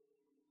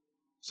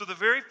 So the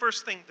very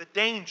first thing, the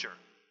danger,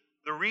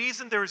 the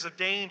reason there is a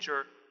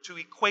danger to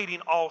equating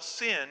all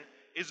sin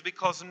is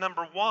because,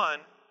 number one,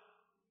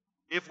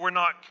 if we're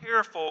not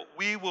careful,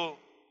 we will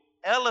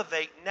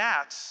elevate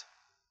gnats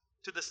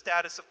to the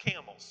status of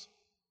camels.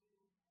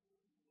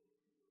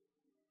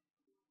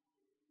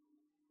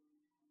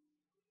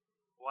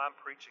 Well, I'm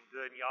preaching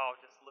good, and y'all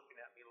just looking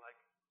at me like.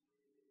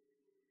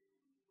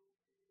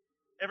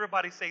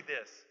 Everybody say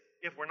this.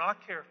 If we're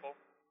not careful,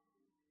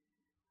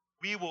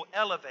 we will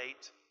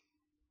elevate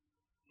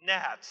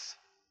gnats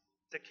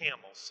to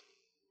camels.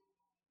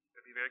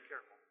 Gotta be very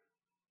careful.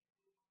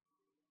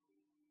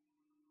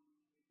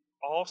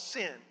 All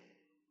sin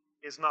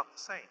is not the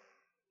same.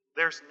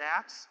 There's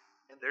gnats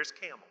and there's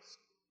camels.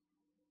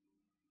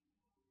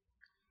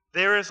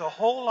 There is a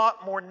whole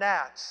lot more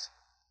gnats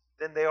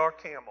than there are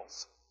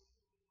camels.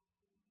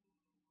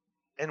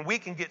 And we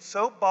can get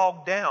so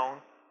bogged down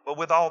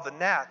with all the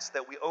gnats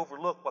that we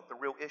overlook what the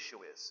real issue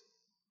is.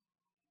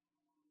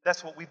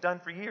 That's what we've done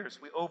for years.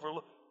 We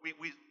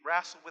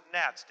wrestled with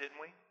gnats, didn't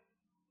we?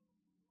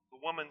 The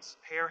woman's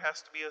hair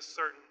has to be a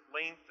certain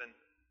length and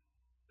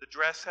the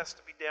dress has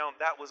to be down.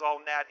 That was all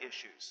gnat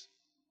issues.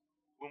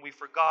 When we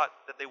forgot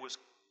that there was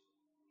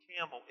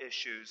camel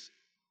issues.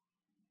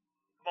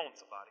 Come on,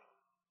 somebody.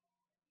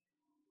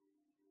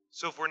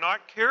 So if we're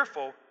not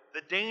careful,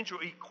 the danger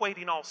of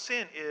equating all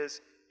sin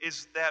is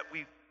that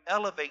we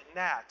elevate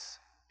gnats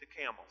to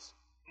camels.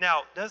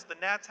 Now, does the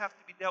gnats have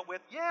to be dealt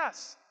with?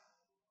 Yes.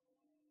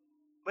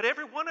 But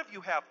every one of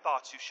you have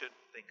thoughts you shouldn't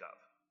think of.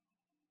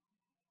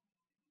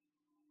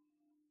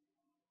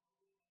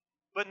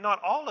 But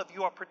not all of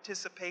you are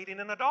participating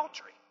in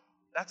adultery.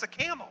 That's a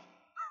camel.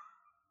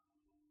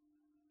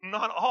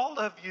 Not all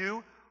of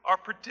you are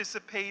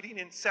participating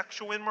in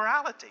sexual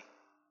immorality.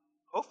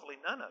 Hopefully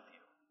none of you.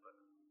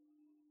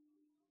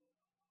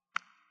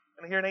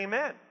 Can I hear an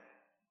amen?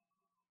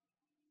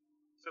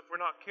 So if we're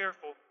not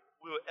careful,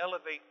 we will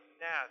elevate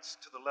gnats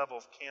to the level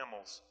of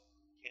camels.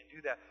 Can't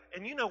do that.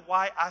 And you know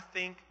why I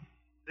think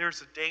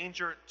there's a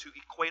danger to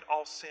equate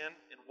all sin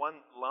in one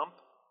lump?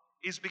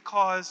 Is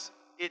because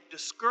it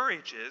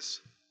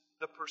discourages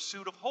the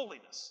pursuit of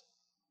holiness.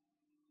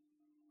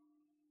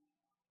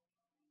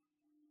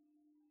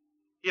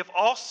 If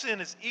all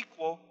sin is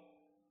equal,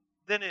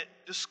 then it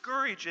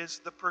discourages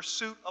the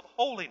pursuit of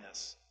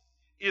holiness.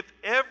 If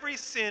every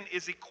sin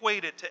is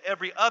equated to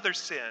every other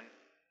sin,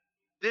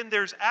 then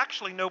there's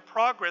actually no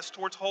progress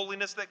towards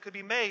holiness that could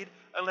be made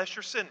unless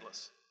you're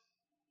sinless.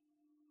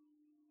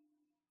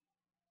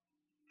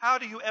 How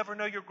do you ever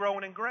know you're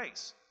growing in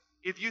grace?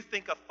 If you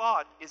think a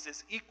thought is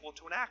as equal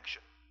to an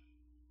action.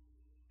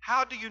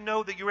 How do you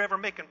know that you're ever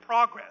making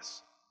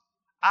progress?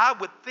 I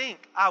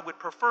would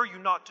prefer you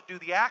not to do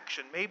the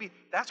action. Maybe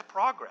that's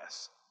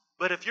progress.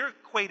 But if you're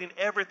equating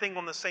everything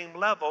on the same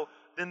level,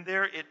 then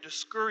there it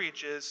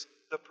discourages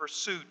the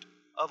pursuit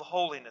of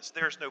holiness.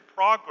 There's no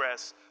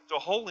progress to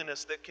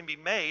holiness that can be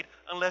made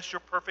unless you're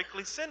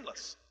perfectly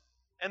sinless.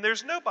 And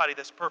there's nobody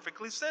that's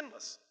perfectly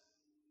sinless.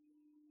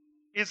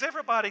 Is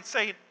everybody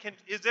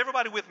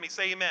with me?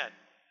 Say amen.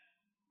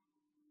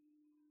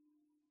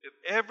 If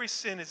every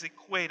sin is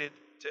equated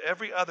to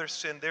every other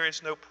sin, there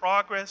is no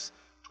progress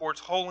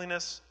towards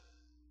holiness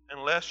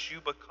unless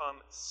you become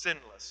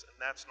sinless. And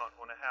that's not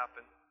going to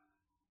happen.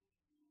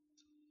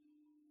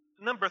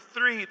 Number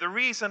 3, the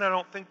reason I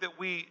don't think that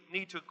we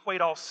need to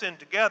equate all sin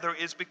together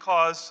is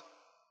because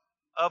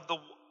of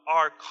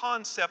our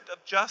concept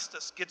of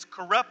justice gets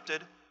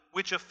corrupted,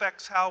 which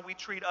affects how we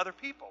treat other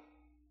people.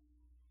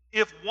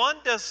 If one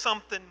does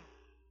something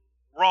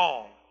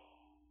wrong,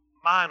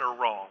 minor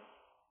wrong,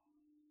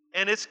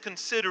 and it's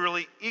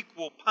considerably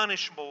equal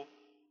punishable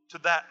to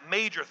that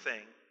major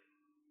thing,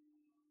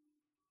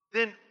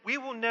 then we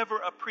will never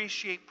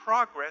appreciate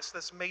progress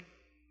that's made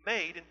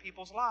in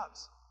people's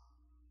lives.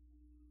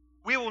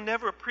 We will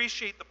never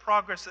appreciate the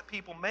progress that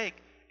people make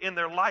in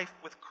their life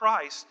with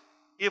Christ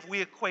if we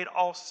equate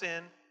all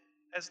sin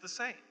as the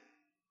same.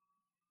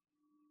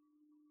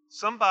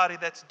 Somebody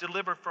that's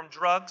delivered from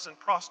drugs and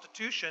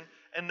prostitution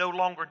and no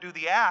longer do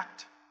the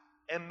act,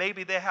 and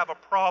maybe they have a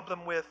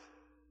problem with,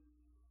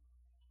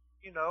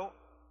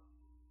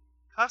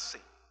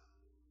 cussing.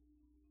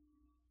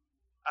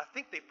 I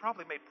think they've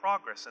probably made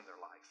progress in their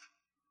life.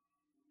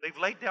 They've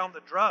laid down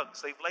the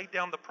drugs, they've laid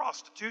down the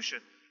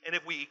prostitution, and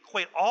if we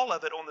equate all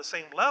of it on the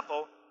same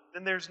level,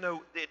 then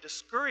it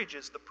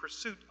discourages the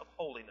pursuit of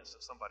holiness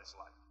in somebody's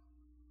life.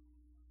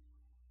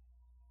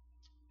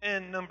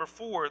 And number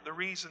 4, the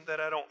reason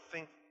I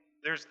think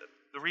there's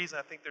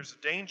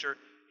a danger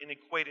in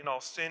equating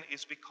all sin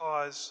is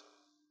because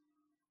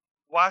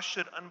why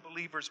should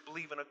unbelievers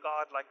believe in a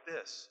God like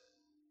this?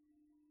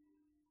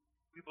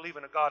 We believe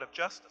in a God of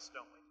justice,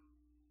 don't we?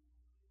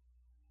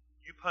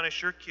 You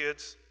punish your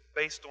kids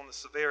based on the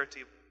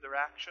severity of their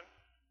action.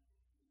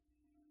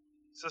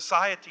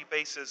 Society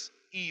bases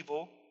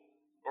evil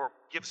or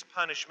gives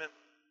punishment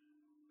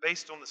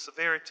based on the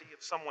severity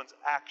of someone's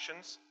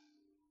actions.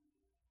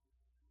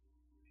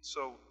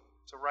 so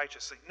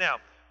righteously. Now,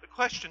 the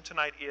question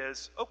tonight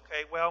is,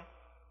 okay, well,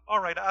 all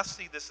right, I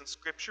see this in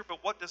Scripture, but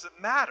what does it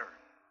matter?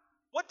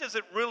 What does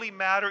it really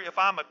matter if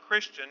I'm a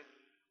Christian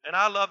and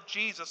I love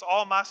Jesus,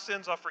 all my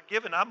sins are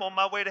forgiven, I'm on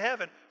my way to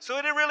heaven. So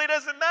it really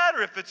doesn't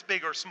matter if it's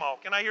big or small.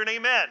 Can I hear an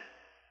amen?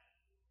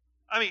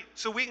 I mean,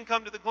 so we can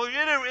come to the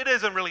conclusion, it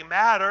doesn't really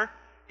matter.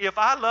 If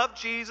I love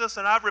Jesus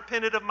and I've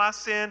repented of my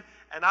sin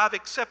and I've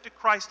accepted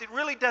Christ, it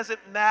really doesn't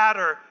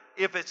matter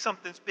if it's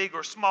something's big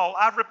or small.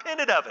 I've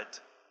repented of it.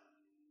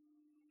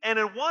 And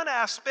in one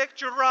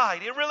aspect, you're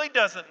right. It really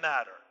doesn't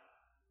matter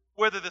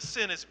whether the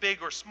sin is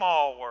big or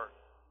small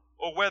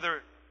or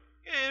whether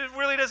it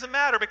really doesn't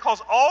matter,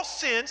 because all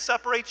sin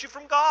separates you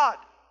from God.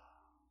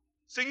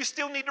 So you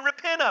still need to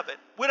repent of it.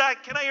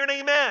 Can I hear an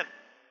amen?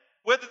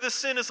 Whether the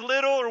sin is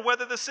little or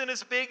whether the sin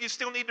is big, you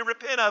still need to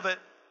repent of it,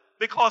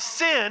 because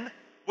sin,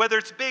 whether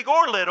it's big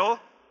or little,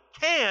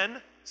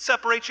 can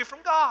separate you from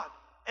God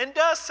and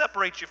does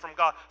separate you from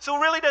God. So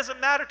it really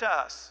doesn't matter to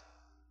us.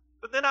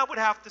 But then I would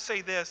have to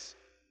say this.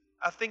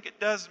 I think it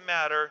does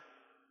matter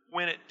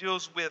when it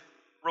deals with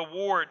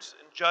rewards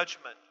and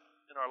judgment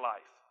in our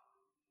life.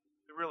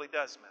 It really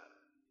does matter.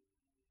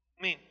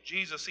 I mean,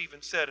 Jesus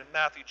even said in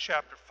Matthew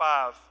chapter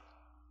 5,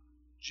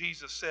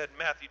 Jesus said in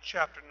Matthew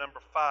chapter number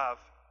 5,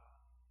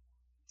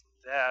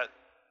 that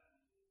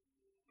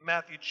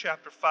Matthew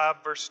chapter 5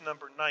 verse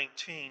number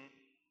 19, he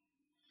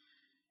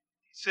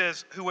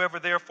says, whoever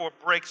therefore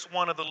breaks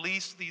one of the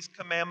least of these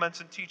commandments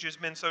and teaches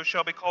men so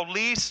shall be called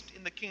least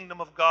in the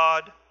kingdom of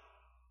God.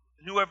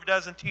 And whoever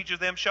doesn't teach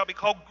them shall be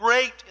called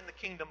great in the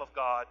kingdom of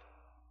God.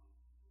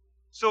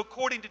 So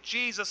according to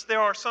Jesus,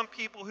 there are some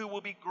people who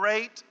will be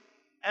great,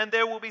 and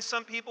there will be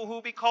some people who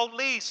will be called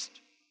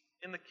least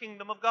in the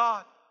kingdom of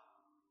God.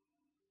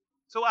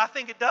 So I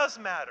think it does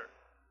matter,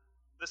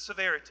 the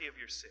severity of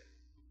your sin.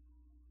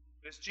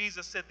 Because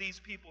Jesus said these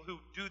people who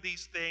do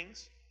these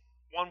things,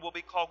 one will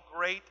be called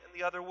great and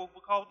the other will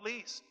be called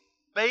least,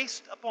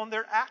 based upon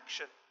their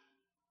action,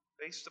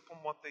 based upon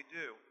what they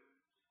do.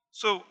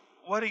 So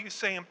what are you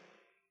saying,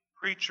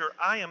 preacher?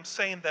 I am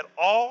saying that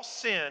all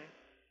sin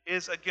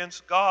is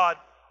against God.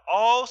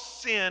 All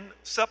sin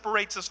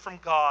separates us from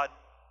God.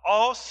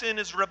 All sin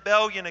is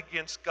rebellion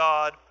against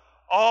God.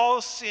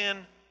 All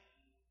sin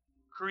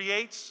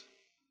creates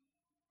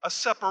a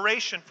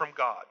separation from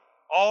God.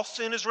 All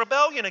sin is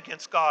rebellion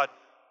against God.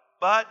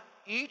 But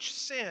each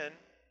sin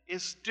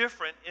is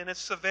different in its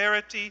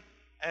severity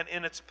and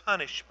in its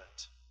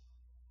punishment.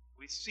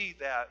 We see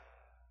that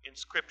in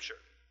Scripture.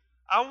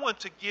 I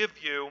want to give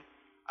you,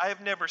 I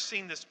have never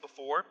seen this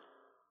before,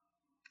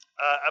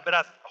 but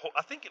I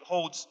think it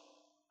holds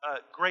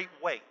great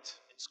weight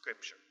in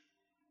Scripture.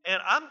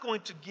 And I'm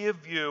going to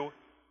give you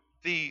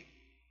the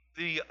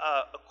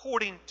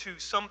according to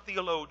some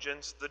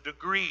theologians, the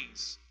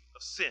degrees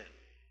of sin.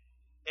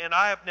 And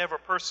I have never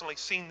personally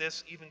seen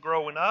this even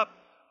growing up,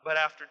 but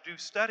after due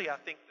study, I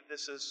think that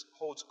this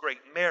holds great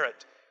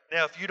merit.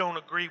 Now, if you don't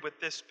agree with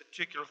this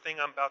particular thing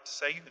I'm about to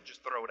say, you can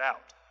just throw it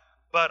out.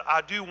 But I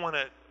do want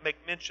to make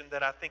mention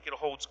that I think it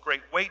holds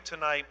great weight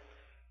tonight,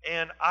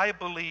 and I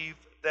believe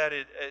that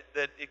it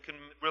can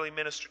really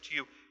minister to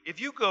you. If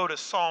you go to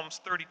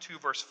Psalms 32,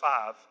 verse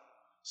 5,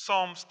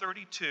 Psalms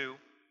 32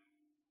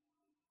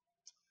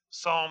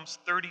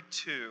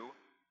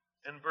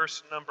 and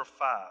verse number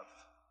 5.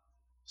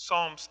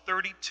 Psalms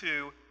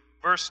 32,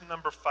 verse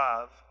number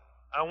 5.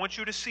 I want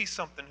you to see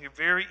something here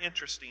very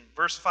interesting.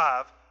 Verse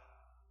 5.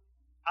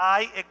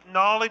 I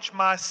acknowledge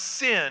my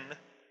sin.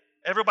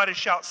 Everybody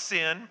shout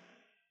sin.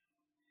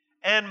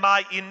 And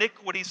my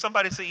iniquity.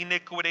 Somebody say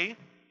iniquity.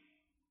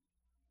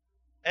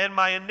 And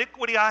my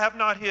iniquity I have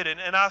not hidden.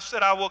 And I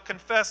said I will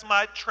confess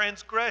my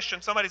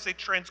transgression. Somebody say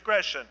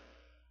transgression.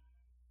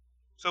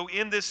 So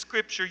in this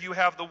scripture you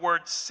have the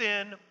word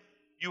sin,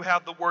 you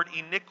have the word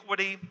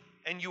iniquity,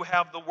 and you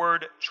have the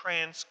word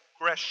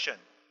transgression.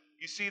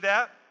 You see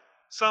that?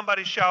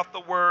 Somebody shout the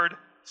word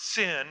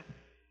sin,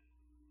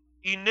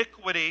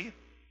 iniquity,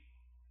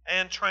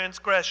 and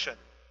transgression.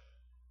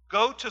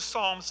 Go to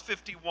Psalms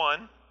 51,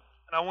 and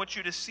I want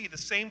you to see the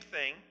same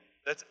thing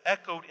that's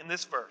echoed in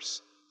this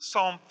verse.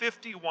 Psalm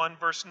 51,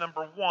 verse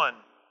number 1.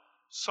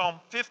 Psalm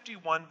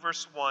 51,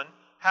 verse 1.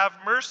 Have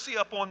mercy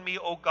upon me,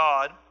 O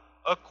God,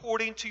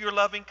 according to your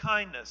loving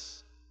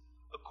kindness.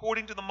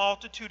 According to the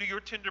multitude of your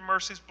tender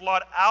mercies,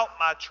 blot out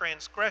my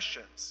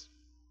transgressions.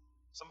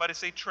 Somebody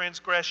say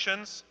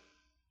transgressions.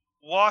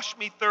 Wash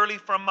me thoroughly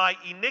from my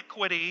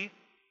iniquity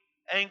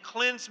and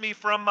cleanse me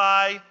from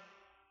my,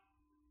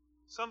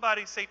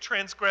 somebody say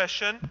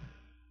transgression,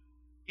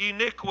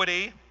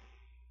 iniquity,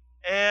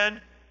 and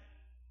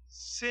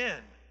sin.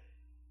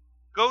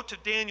 Go to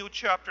Daniel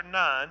chapter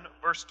 9,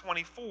 verse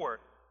 24.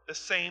 The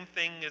same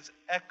thing is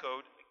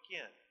echoed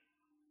again.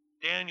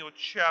 Daniel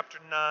chapter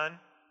 9,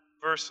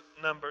 verse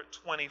number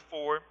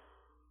 24.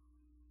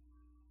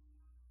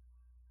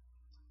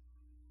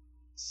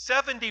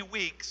 70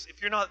 weeks,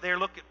 if you're not there,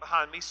 look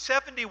behind me.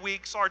 70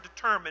 weeks are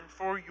determined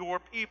for your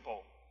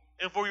people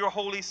and for your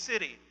holy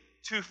city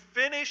to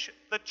finish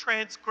the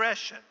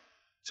transgression,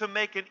 to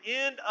make an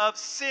end of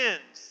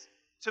sins,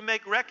 to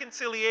make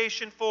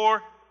reconciliation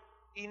for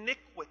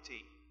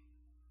iniquity.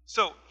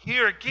 So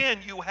here again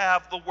you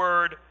have the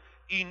word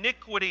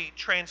iniquity,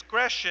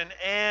 transgression,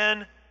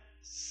 and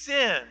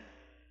sin.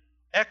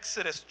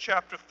 Exodus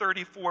chapter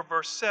 34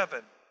 verse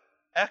 7.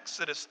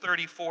 Exodus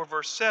 34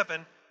 verse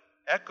 7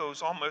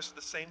 echoes almost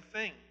the same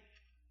thing.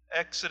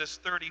 Exodus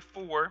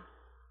 34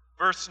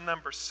 verse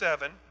number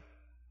 7.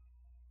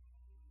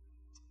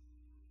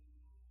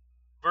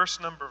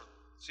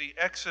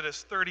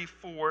 Exodus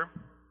 34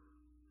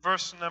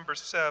 verse number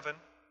 7.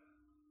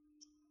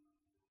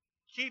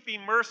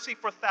 Keeping mercy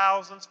for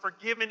thousands,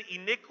 forgiving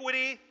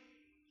iniquity,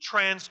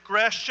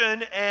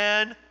 transgression,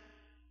 and,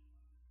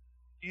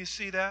 do you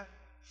see that?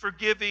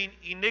 Forgiving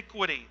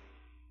iniquity,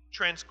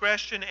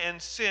 transgression, and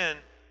sin.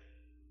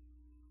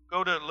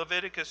 Go to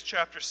Leviticus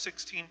chapter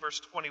 16, verse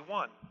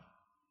 21.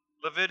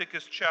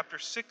 Leviticus chapter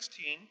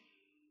 16,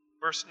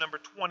 verse number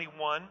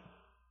 21.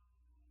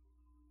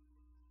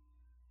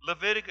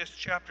 Leviticus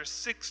chapter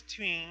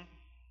 16,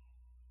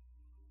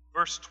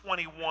 verse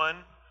 21.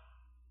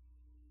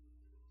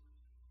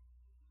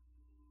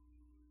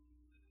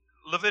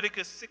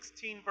 Leviticus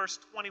 16, verse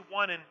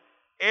 21, and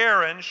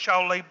Aaron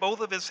shall lay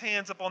both of his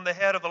hands upon the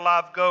head of the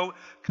live goat,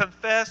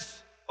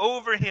 confess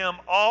over him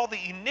all the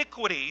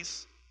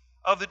iniquities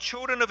of the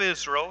children of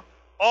Israel,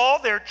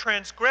 all their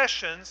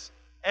transgressions,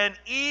 and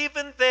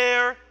even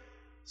their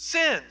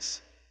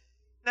sins.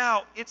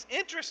 Now, it's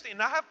interesting.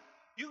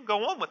 You can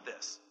go on with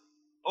this.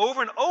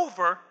 Over and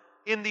over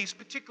in these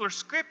particular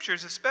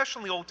scriptures,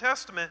 especially in the Old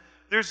Testament,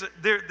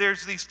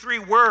 there's these three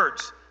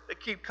words that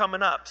keep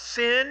coming up: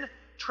 sin,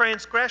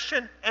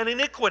 transgression, and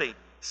iniquity.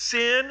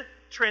 Sin,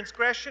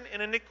 transgression,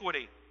 and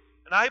iniquity.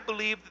 And I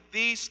believe that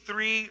these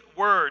three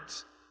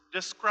words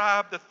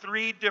describe the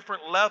three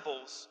different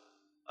levels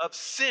of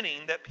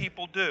sinning that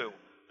people do.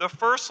 The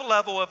first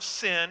level of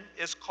sin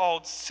is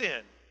called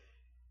sin.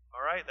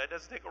 All right? That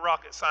doesn't take a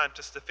rocket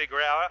scientist to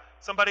figure out.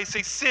 Somebody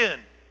say sin.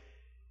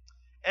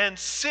 And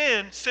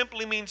sin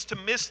simply means to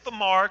miss the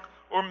mark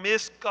or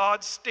miss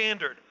God's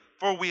standard.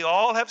 For we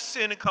all have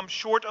sinned and come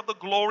short of the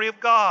glory of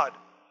God.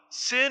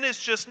 Sin is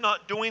just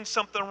not doing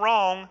something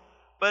wrong,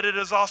 but it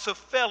is also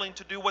failing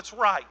to do what's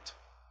right.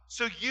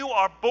 So you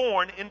are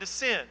born into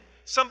sin.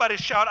 Somebody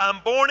shout, I'm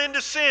born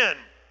into sin.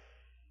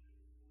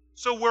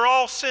 So we're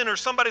all sinners.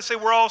 Somebody say,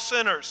 we're all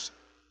sinners.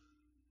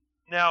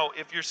 Now,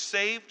 if you're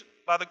saved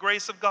by the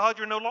grace of God,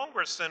 you're no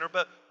longer a sinner,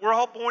 but we're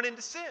all born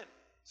into sin.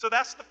 So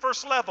that's the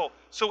first level.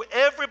 So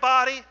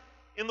everybody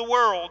in the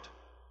world,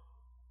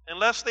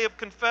 unless they have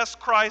confessed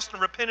Christ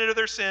and repented of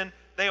their sin,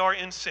 they are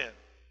in sin.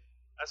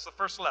 That's the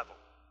first level.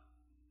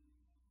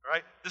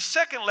 Right? The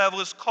second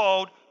level is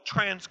called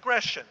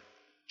transgression.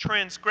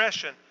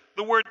 Transgression.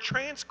 The word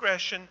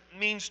transgression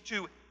means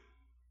to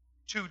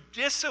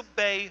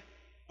disobey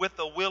with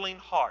a willing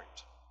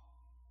heart.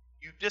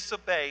 You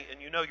disobey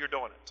and you know you're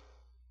doing it.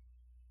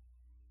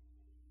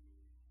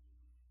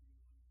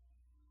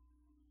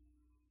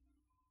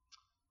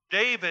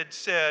 David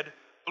said,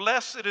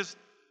 blessed is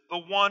the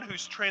one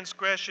whose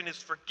transgression is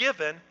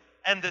forgiven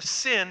and the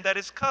sin that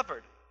is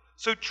covered.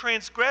 So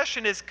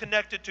transgression is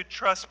connected to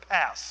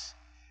trespass.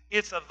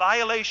 It's a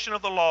violation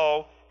of the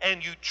law,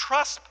 and you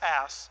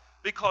trespass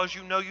because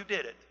you know you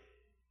did it.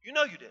 You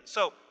know you did.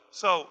 So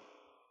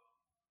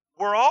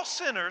we're all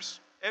sinners.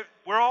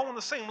 We're all on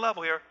the same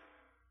level here,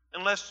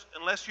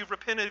 unless you've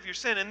repented of your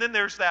sin. And then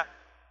there's that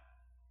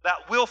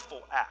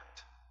willful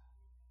act.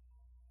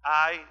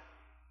 I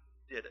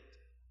did it.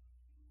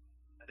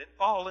 I didn't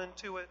fall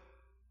into it.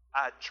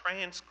 I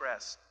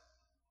transgressed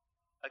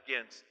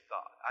against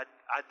God.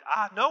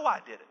 I know I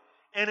did it.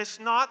 And it's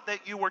not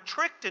that you were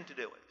tricked into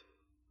doing it.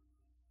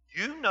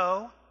 You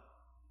know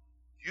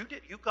you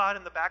did. You got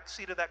in the back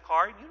seat of that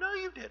car and you know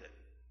you did it.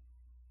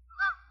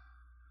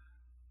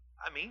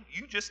 I mean,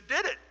 you just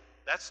did it.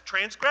 That's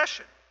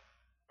transgression.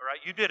 All right,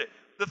 you did it.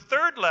 The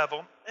third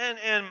level,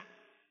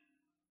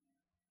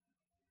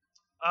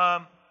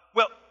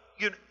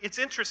 it's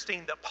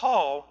interesting that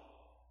Paul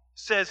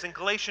says in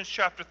Galatians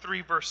chapter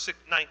 3, verse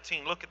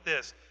 19, look at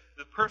this,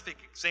 the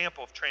perfect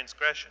example of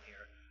transgression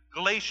here.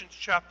 Galatians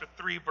chapter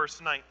 3, verse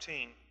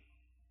 19.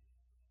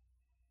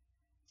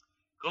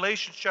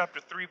 Galatians chapter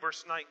 3,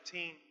 verse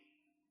 19.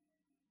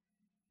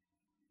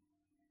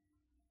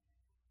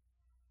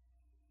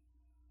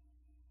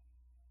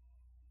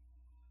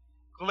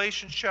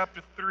 Galatians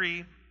chapter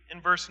 3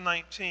 and verse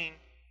 19.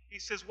 He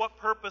says, what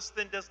purpose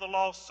then does the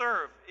law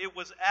serve? It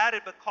was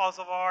added because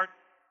of our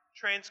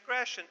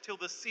transgression, till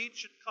the seed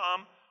should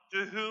come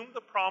to whom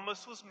the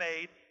promise was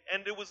made,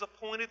 and it was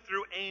appointed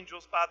through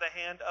angels by the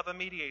hand of a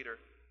mediator.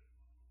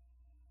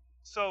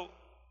 So,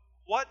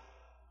 what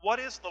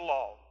is the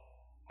law?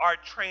 Our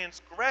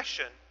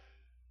transgression,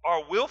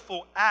 our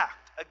willful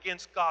act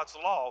against God's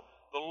law.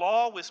 The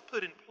law was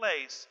put in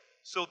place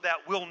so that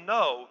we'll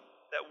know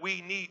that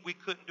we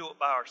couldn't do it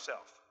by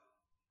ourselves.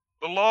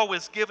 The law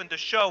was given to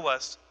show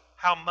us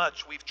how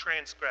much we've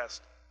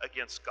transgressed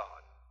against God.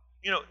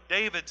 You know,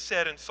 David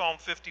said in Psalm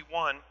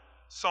 51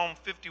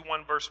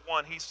 verse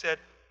 1, he said,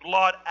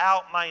 blot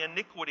out my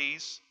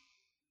iniquities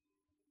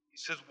He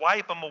says,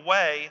 wipe them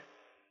away.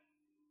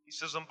 He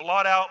says, and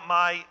blot out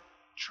my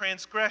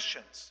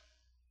transgressions.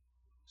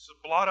 He says,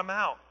 blot them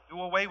out.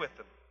 Do away with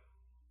them.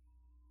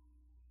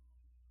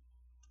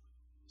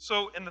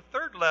 So in the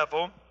third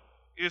level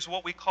is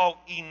what we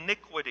call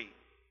iniquity.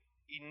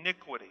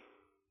 Iniquity.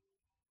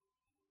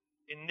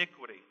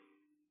 Iniquity.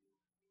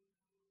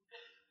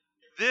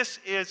 This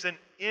is an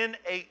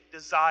innate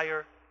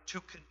desire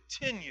to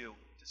continue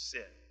to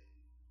sin.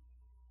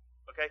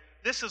 Okay?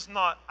 This is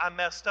not, I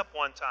messed up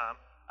one time,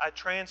 I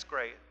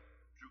transgressed.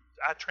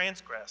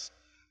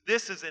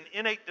 This is an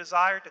innate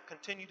desire to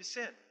continue to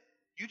sin.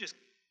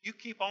 You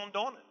keep on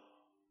doing it.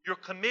 You're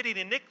committing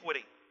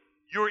iniquity.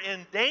 You're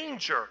in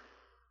danger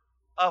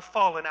of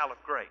falling out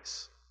of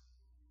grace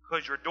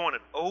because you're doing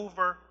it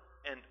over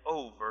and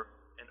over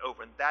and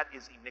over, and that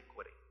is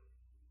iniquity.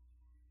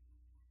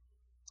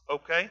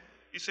 Okay?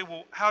 You say,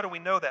 well, how do we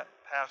know that,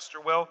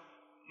 Pastor? Well,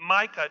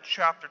 Micah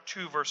chapter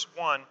 2, verse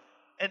 1.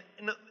 And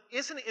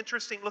isn't it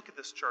interesting? Look at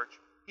this, church.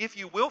 If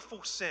you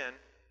willful sin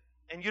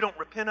and you don't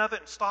repent of it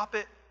and stop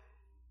it,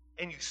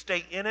 and you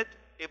stay in it,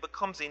 it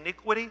becomes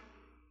iniquity.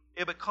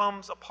 It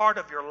becomes a part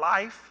of your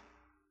life.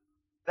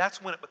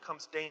 That's when it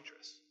becomes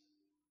dangerous.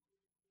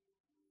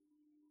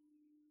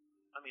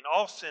 I mean,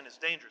 all sin is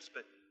dangerous,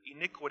 but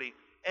iniquity.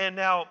 And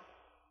now,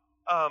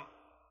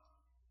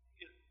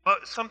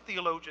 but some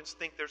theologians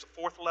think there's a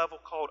fourth level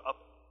called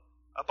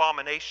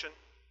abomination.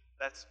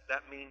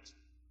 That means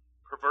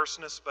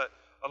perverseness, but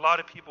a lot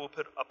of people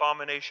put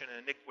abomination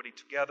and iniquity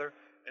together,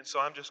 and so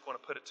I'm just going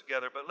to put it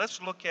together. But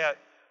let's look at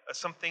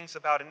some things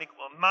about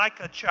iniquity.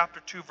 Micah chapter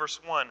 2, verse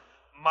 1.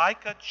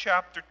 Micah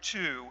chapter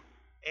 2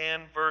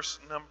 and verse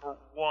number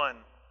 1.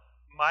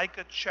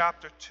 Micah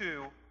chapter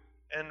 2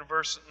 and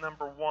verse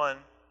number 1.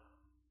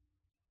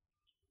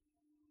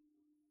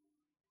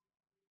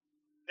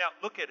 Now,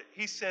 look at it.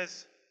 He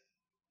says,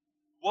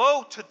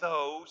 woe to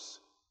those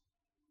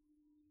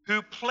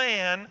who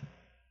plan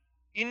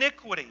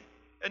iniquity,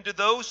 and to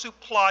those who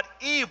plot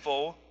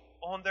evil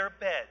on their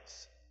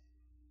beds.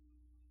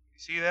 You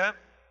see that?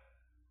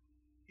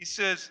 He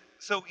says,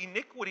 so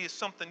iniquity is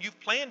something you've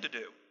planned to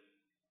do.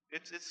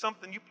 It's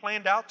something you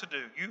planned out to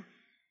do.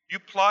 You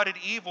plotted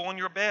evil on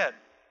your bed.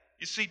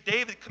 You see,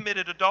 David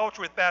committed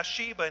adultery with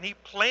Bathsheba, and he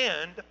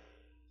planned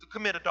to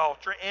commit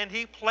adultery, and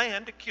he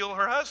planned to kill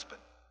her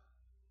husband.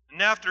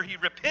 And after he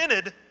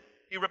repented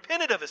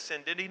of his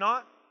sin, did he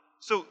not?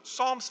 So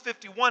Psalms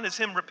 51 is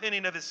him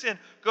repenting of his sin.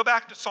 Go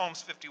back to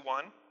Psalms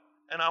 51,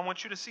 and I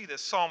want you to see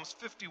this. Psalms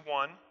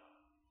 51.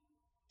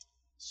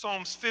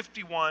 Psalms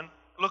 51.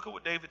 Look at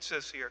what David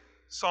says here.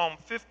 Psalm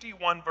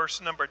 51, verse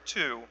number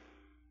 2.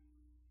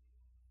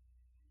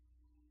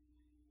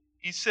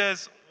 He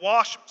says,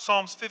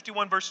 Psalms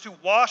 51, verse 2,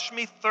 wash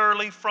me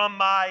thoroughly from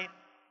my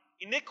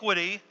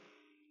iniquity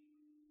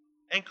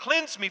and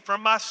cleanse me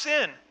from my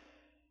sin.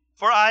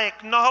 For I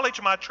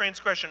acknowledge my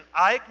transgression.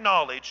 I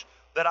acknowledge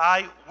that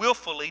I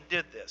willfully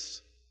did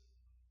this.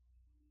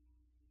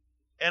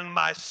 And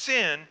my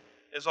sin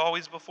is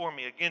always before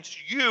me.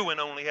 Against you and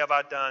only have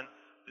I done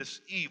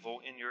this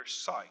evil in your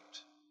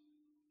sight.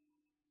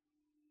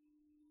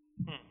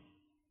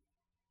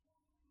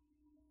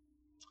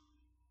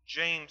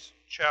 James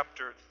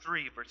chapter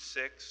 3, verse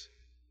 6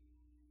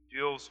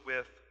 deals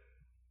with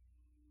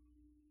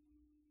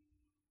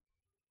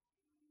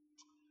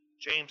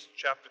James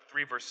chapter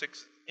 3, verse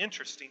 6.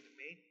 Interesting to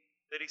me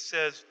that he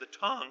says the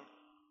tongue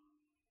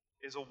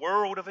is a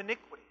world of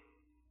iniquity.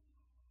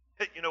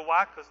 You know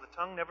why? Because the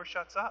tongue never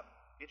shuts up.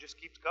 It just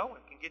keeps going.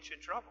 It can get you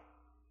in trouble.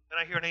 Can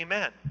I hear an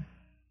amen?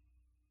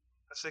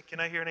 I said, can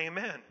I hear an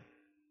amen?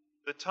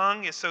 The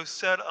tongue is so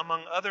set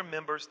among other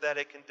members that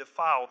it can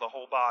defile the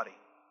whole body.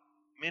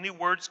 Many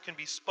words can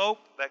be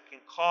spoke that can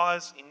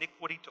cause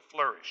iniquity to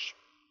flourish.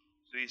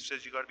 So he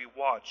says you got to be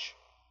watch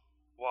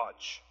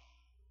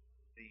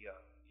the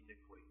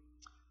iniquity.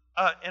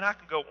 And I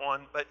can go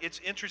on, but it's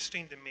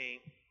interesting to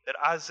me that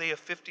Isaiah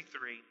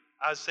 53,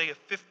 if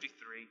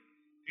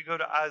you go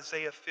to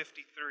Isaiah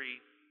 53,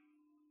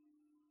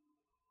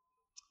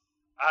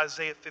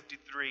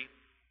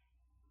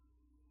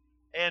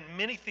 and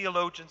many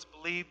theologians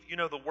believe,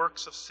 the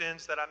works of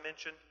sins that I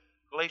mentioned,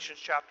 Galatians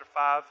chapter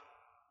 5,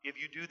 if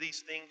you do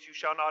these things, you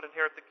shall not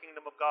inherit the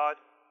kingdom of God.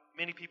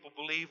 Many people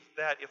believe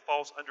that it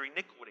falls under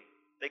iniquity.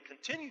 They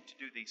continue to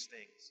do these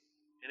things.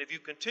 And if you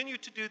continue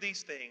to do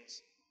these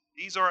things,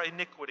 these are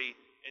iniquity,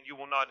 and you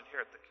will not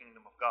inherit the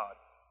kingdom of God.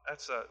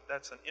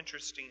 That's an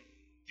interesting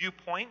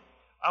viewpoint.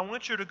 I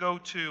want you to go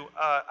to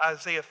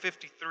Isaiah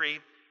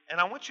 53, and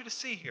I want you to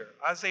see here,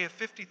 Isaiah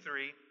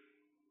 53,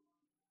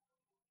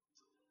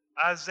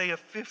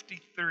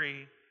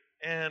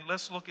 and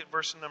let's look at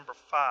verse number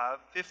 5,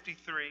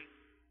 53.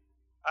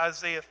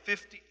 Isaiah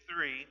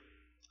 53,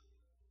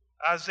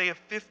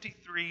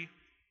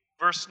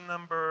 verse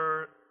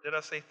number, did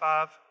I say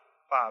 5?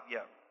 5,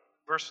 yeah.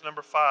 Verse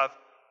number 5.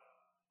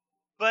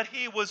 But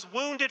he was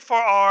wounded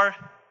for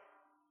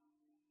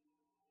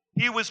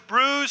he was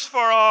bruised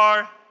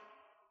for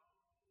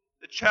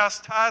the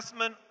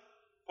chastisement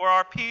for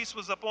our peace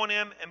was upon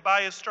him, and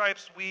by his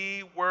stripes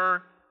we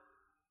were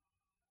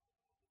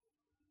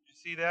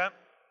See that?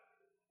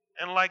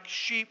 And like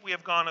sheep we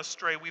have gone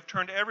astray. We've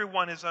turned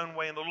everyone his own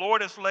way, and the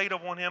Lord has laid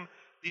upon him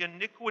the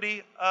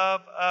iniquity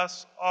of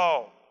us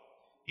all.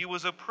 He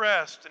was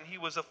oppressed and he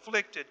was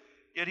afflicted,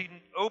 yet he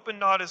opened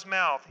not his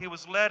mouth. He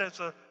was led as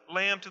a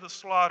lamb to the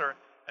slaughter,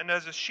 and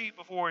as a sheep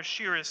before his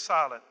shearer is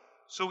silent.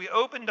 So he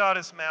opened not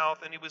his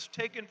mouth, and he was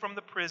taken from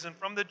the prison,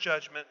 from the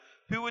judgment.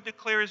 Who would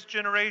declare his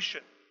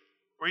generation?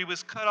 For he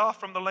was cut off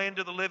from the land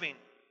of the living.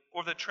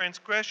 For the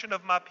transgression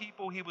of my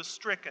people he was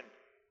stricken.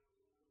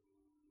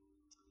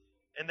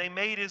 And they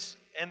made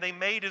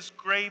his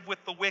grave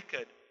with the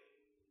wicked,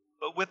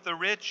 but with the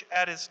rich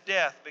at his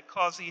death,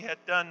 because he had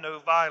done no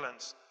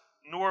violence,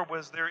 nor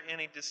was there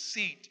any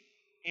deceit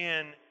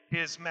in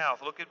his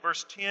mouth. Look at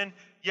verse 10.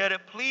 Yet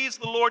it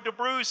pleased the Lord to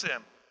bruise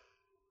him.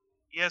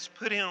 He has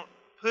put him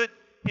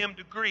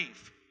to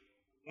grief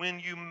when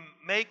you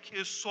make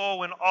his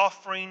soul an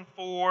offering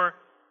for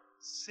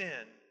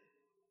sin.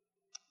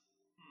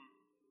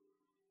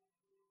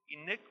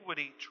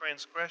 Iniquity,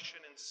 transgression,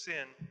 and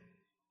sin.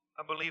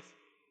 I believe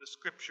the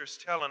Scripture's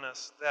telling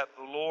us that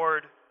the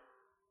Lord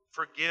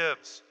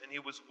forgives, and he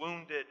was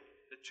wounded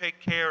to take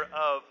care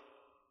of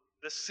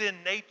the sin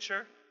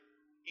nature.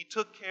 He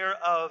took care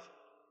of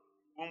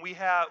when we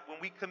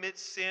commit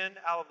sin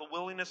out of the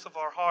willingness of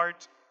our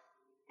heart,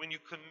 when you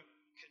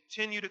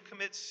continue to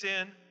commit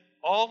sin,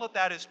 all of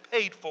that is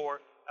paid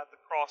for at the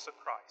cross of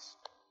Christ.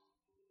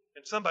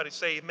 And somebody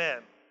say amen.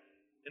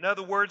 In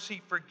other words,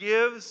 he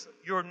forgives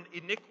your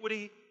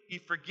iniquity, he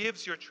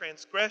forgives your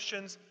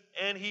transgressions,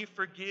 and he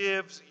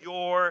forgives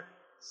your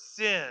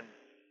sin.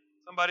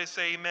 Somebody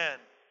say amen.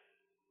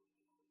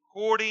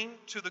 According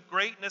to the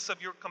greatness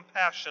of your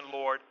compassion,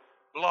 Lord,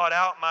 blot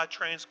out my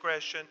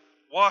transgression,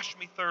 wash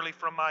me thoroughly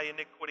from my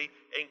iniquity,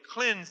 and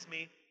cleanse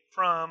me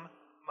from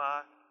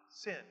my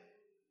sin.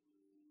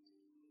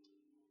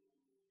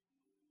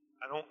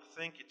 I don't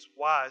think it's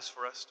wise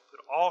for us to put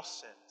all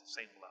sin at the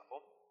same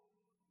level,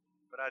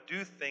 but I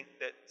do think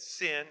that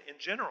sin in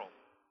general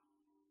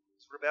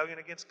is rebellion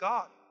against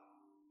God.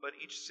 But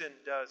each sin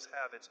does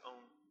have its own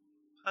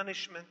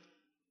punishment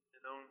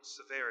and own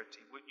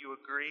severity. Wouldn't you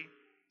agree?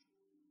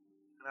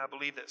 And I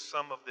believe that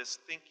some of this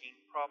thinking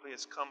probably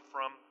has come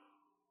from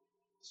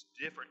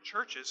different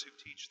churches who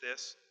teach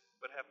this,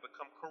 but have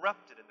become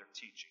corrupted in their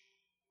teaching.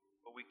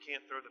 But we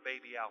can't throw the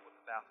baby out with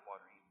the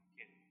bathwater either,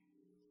 can we?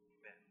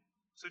 Amen.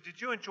 So did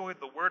you enjoy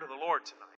the word of the Lord tonight?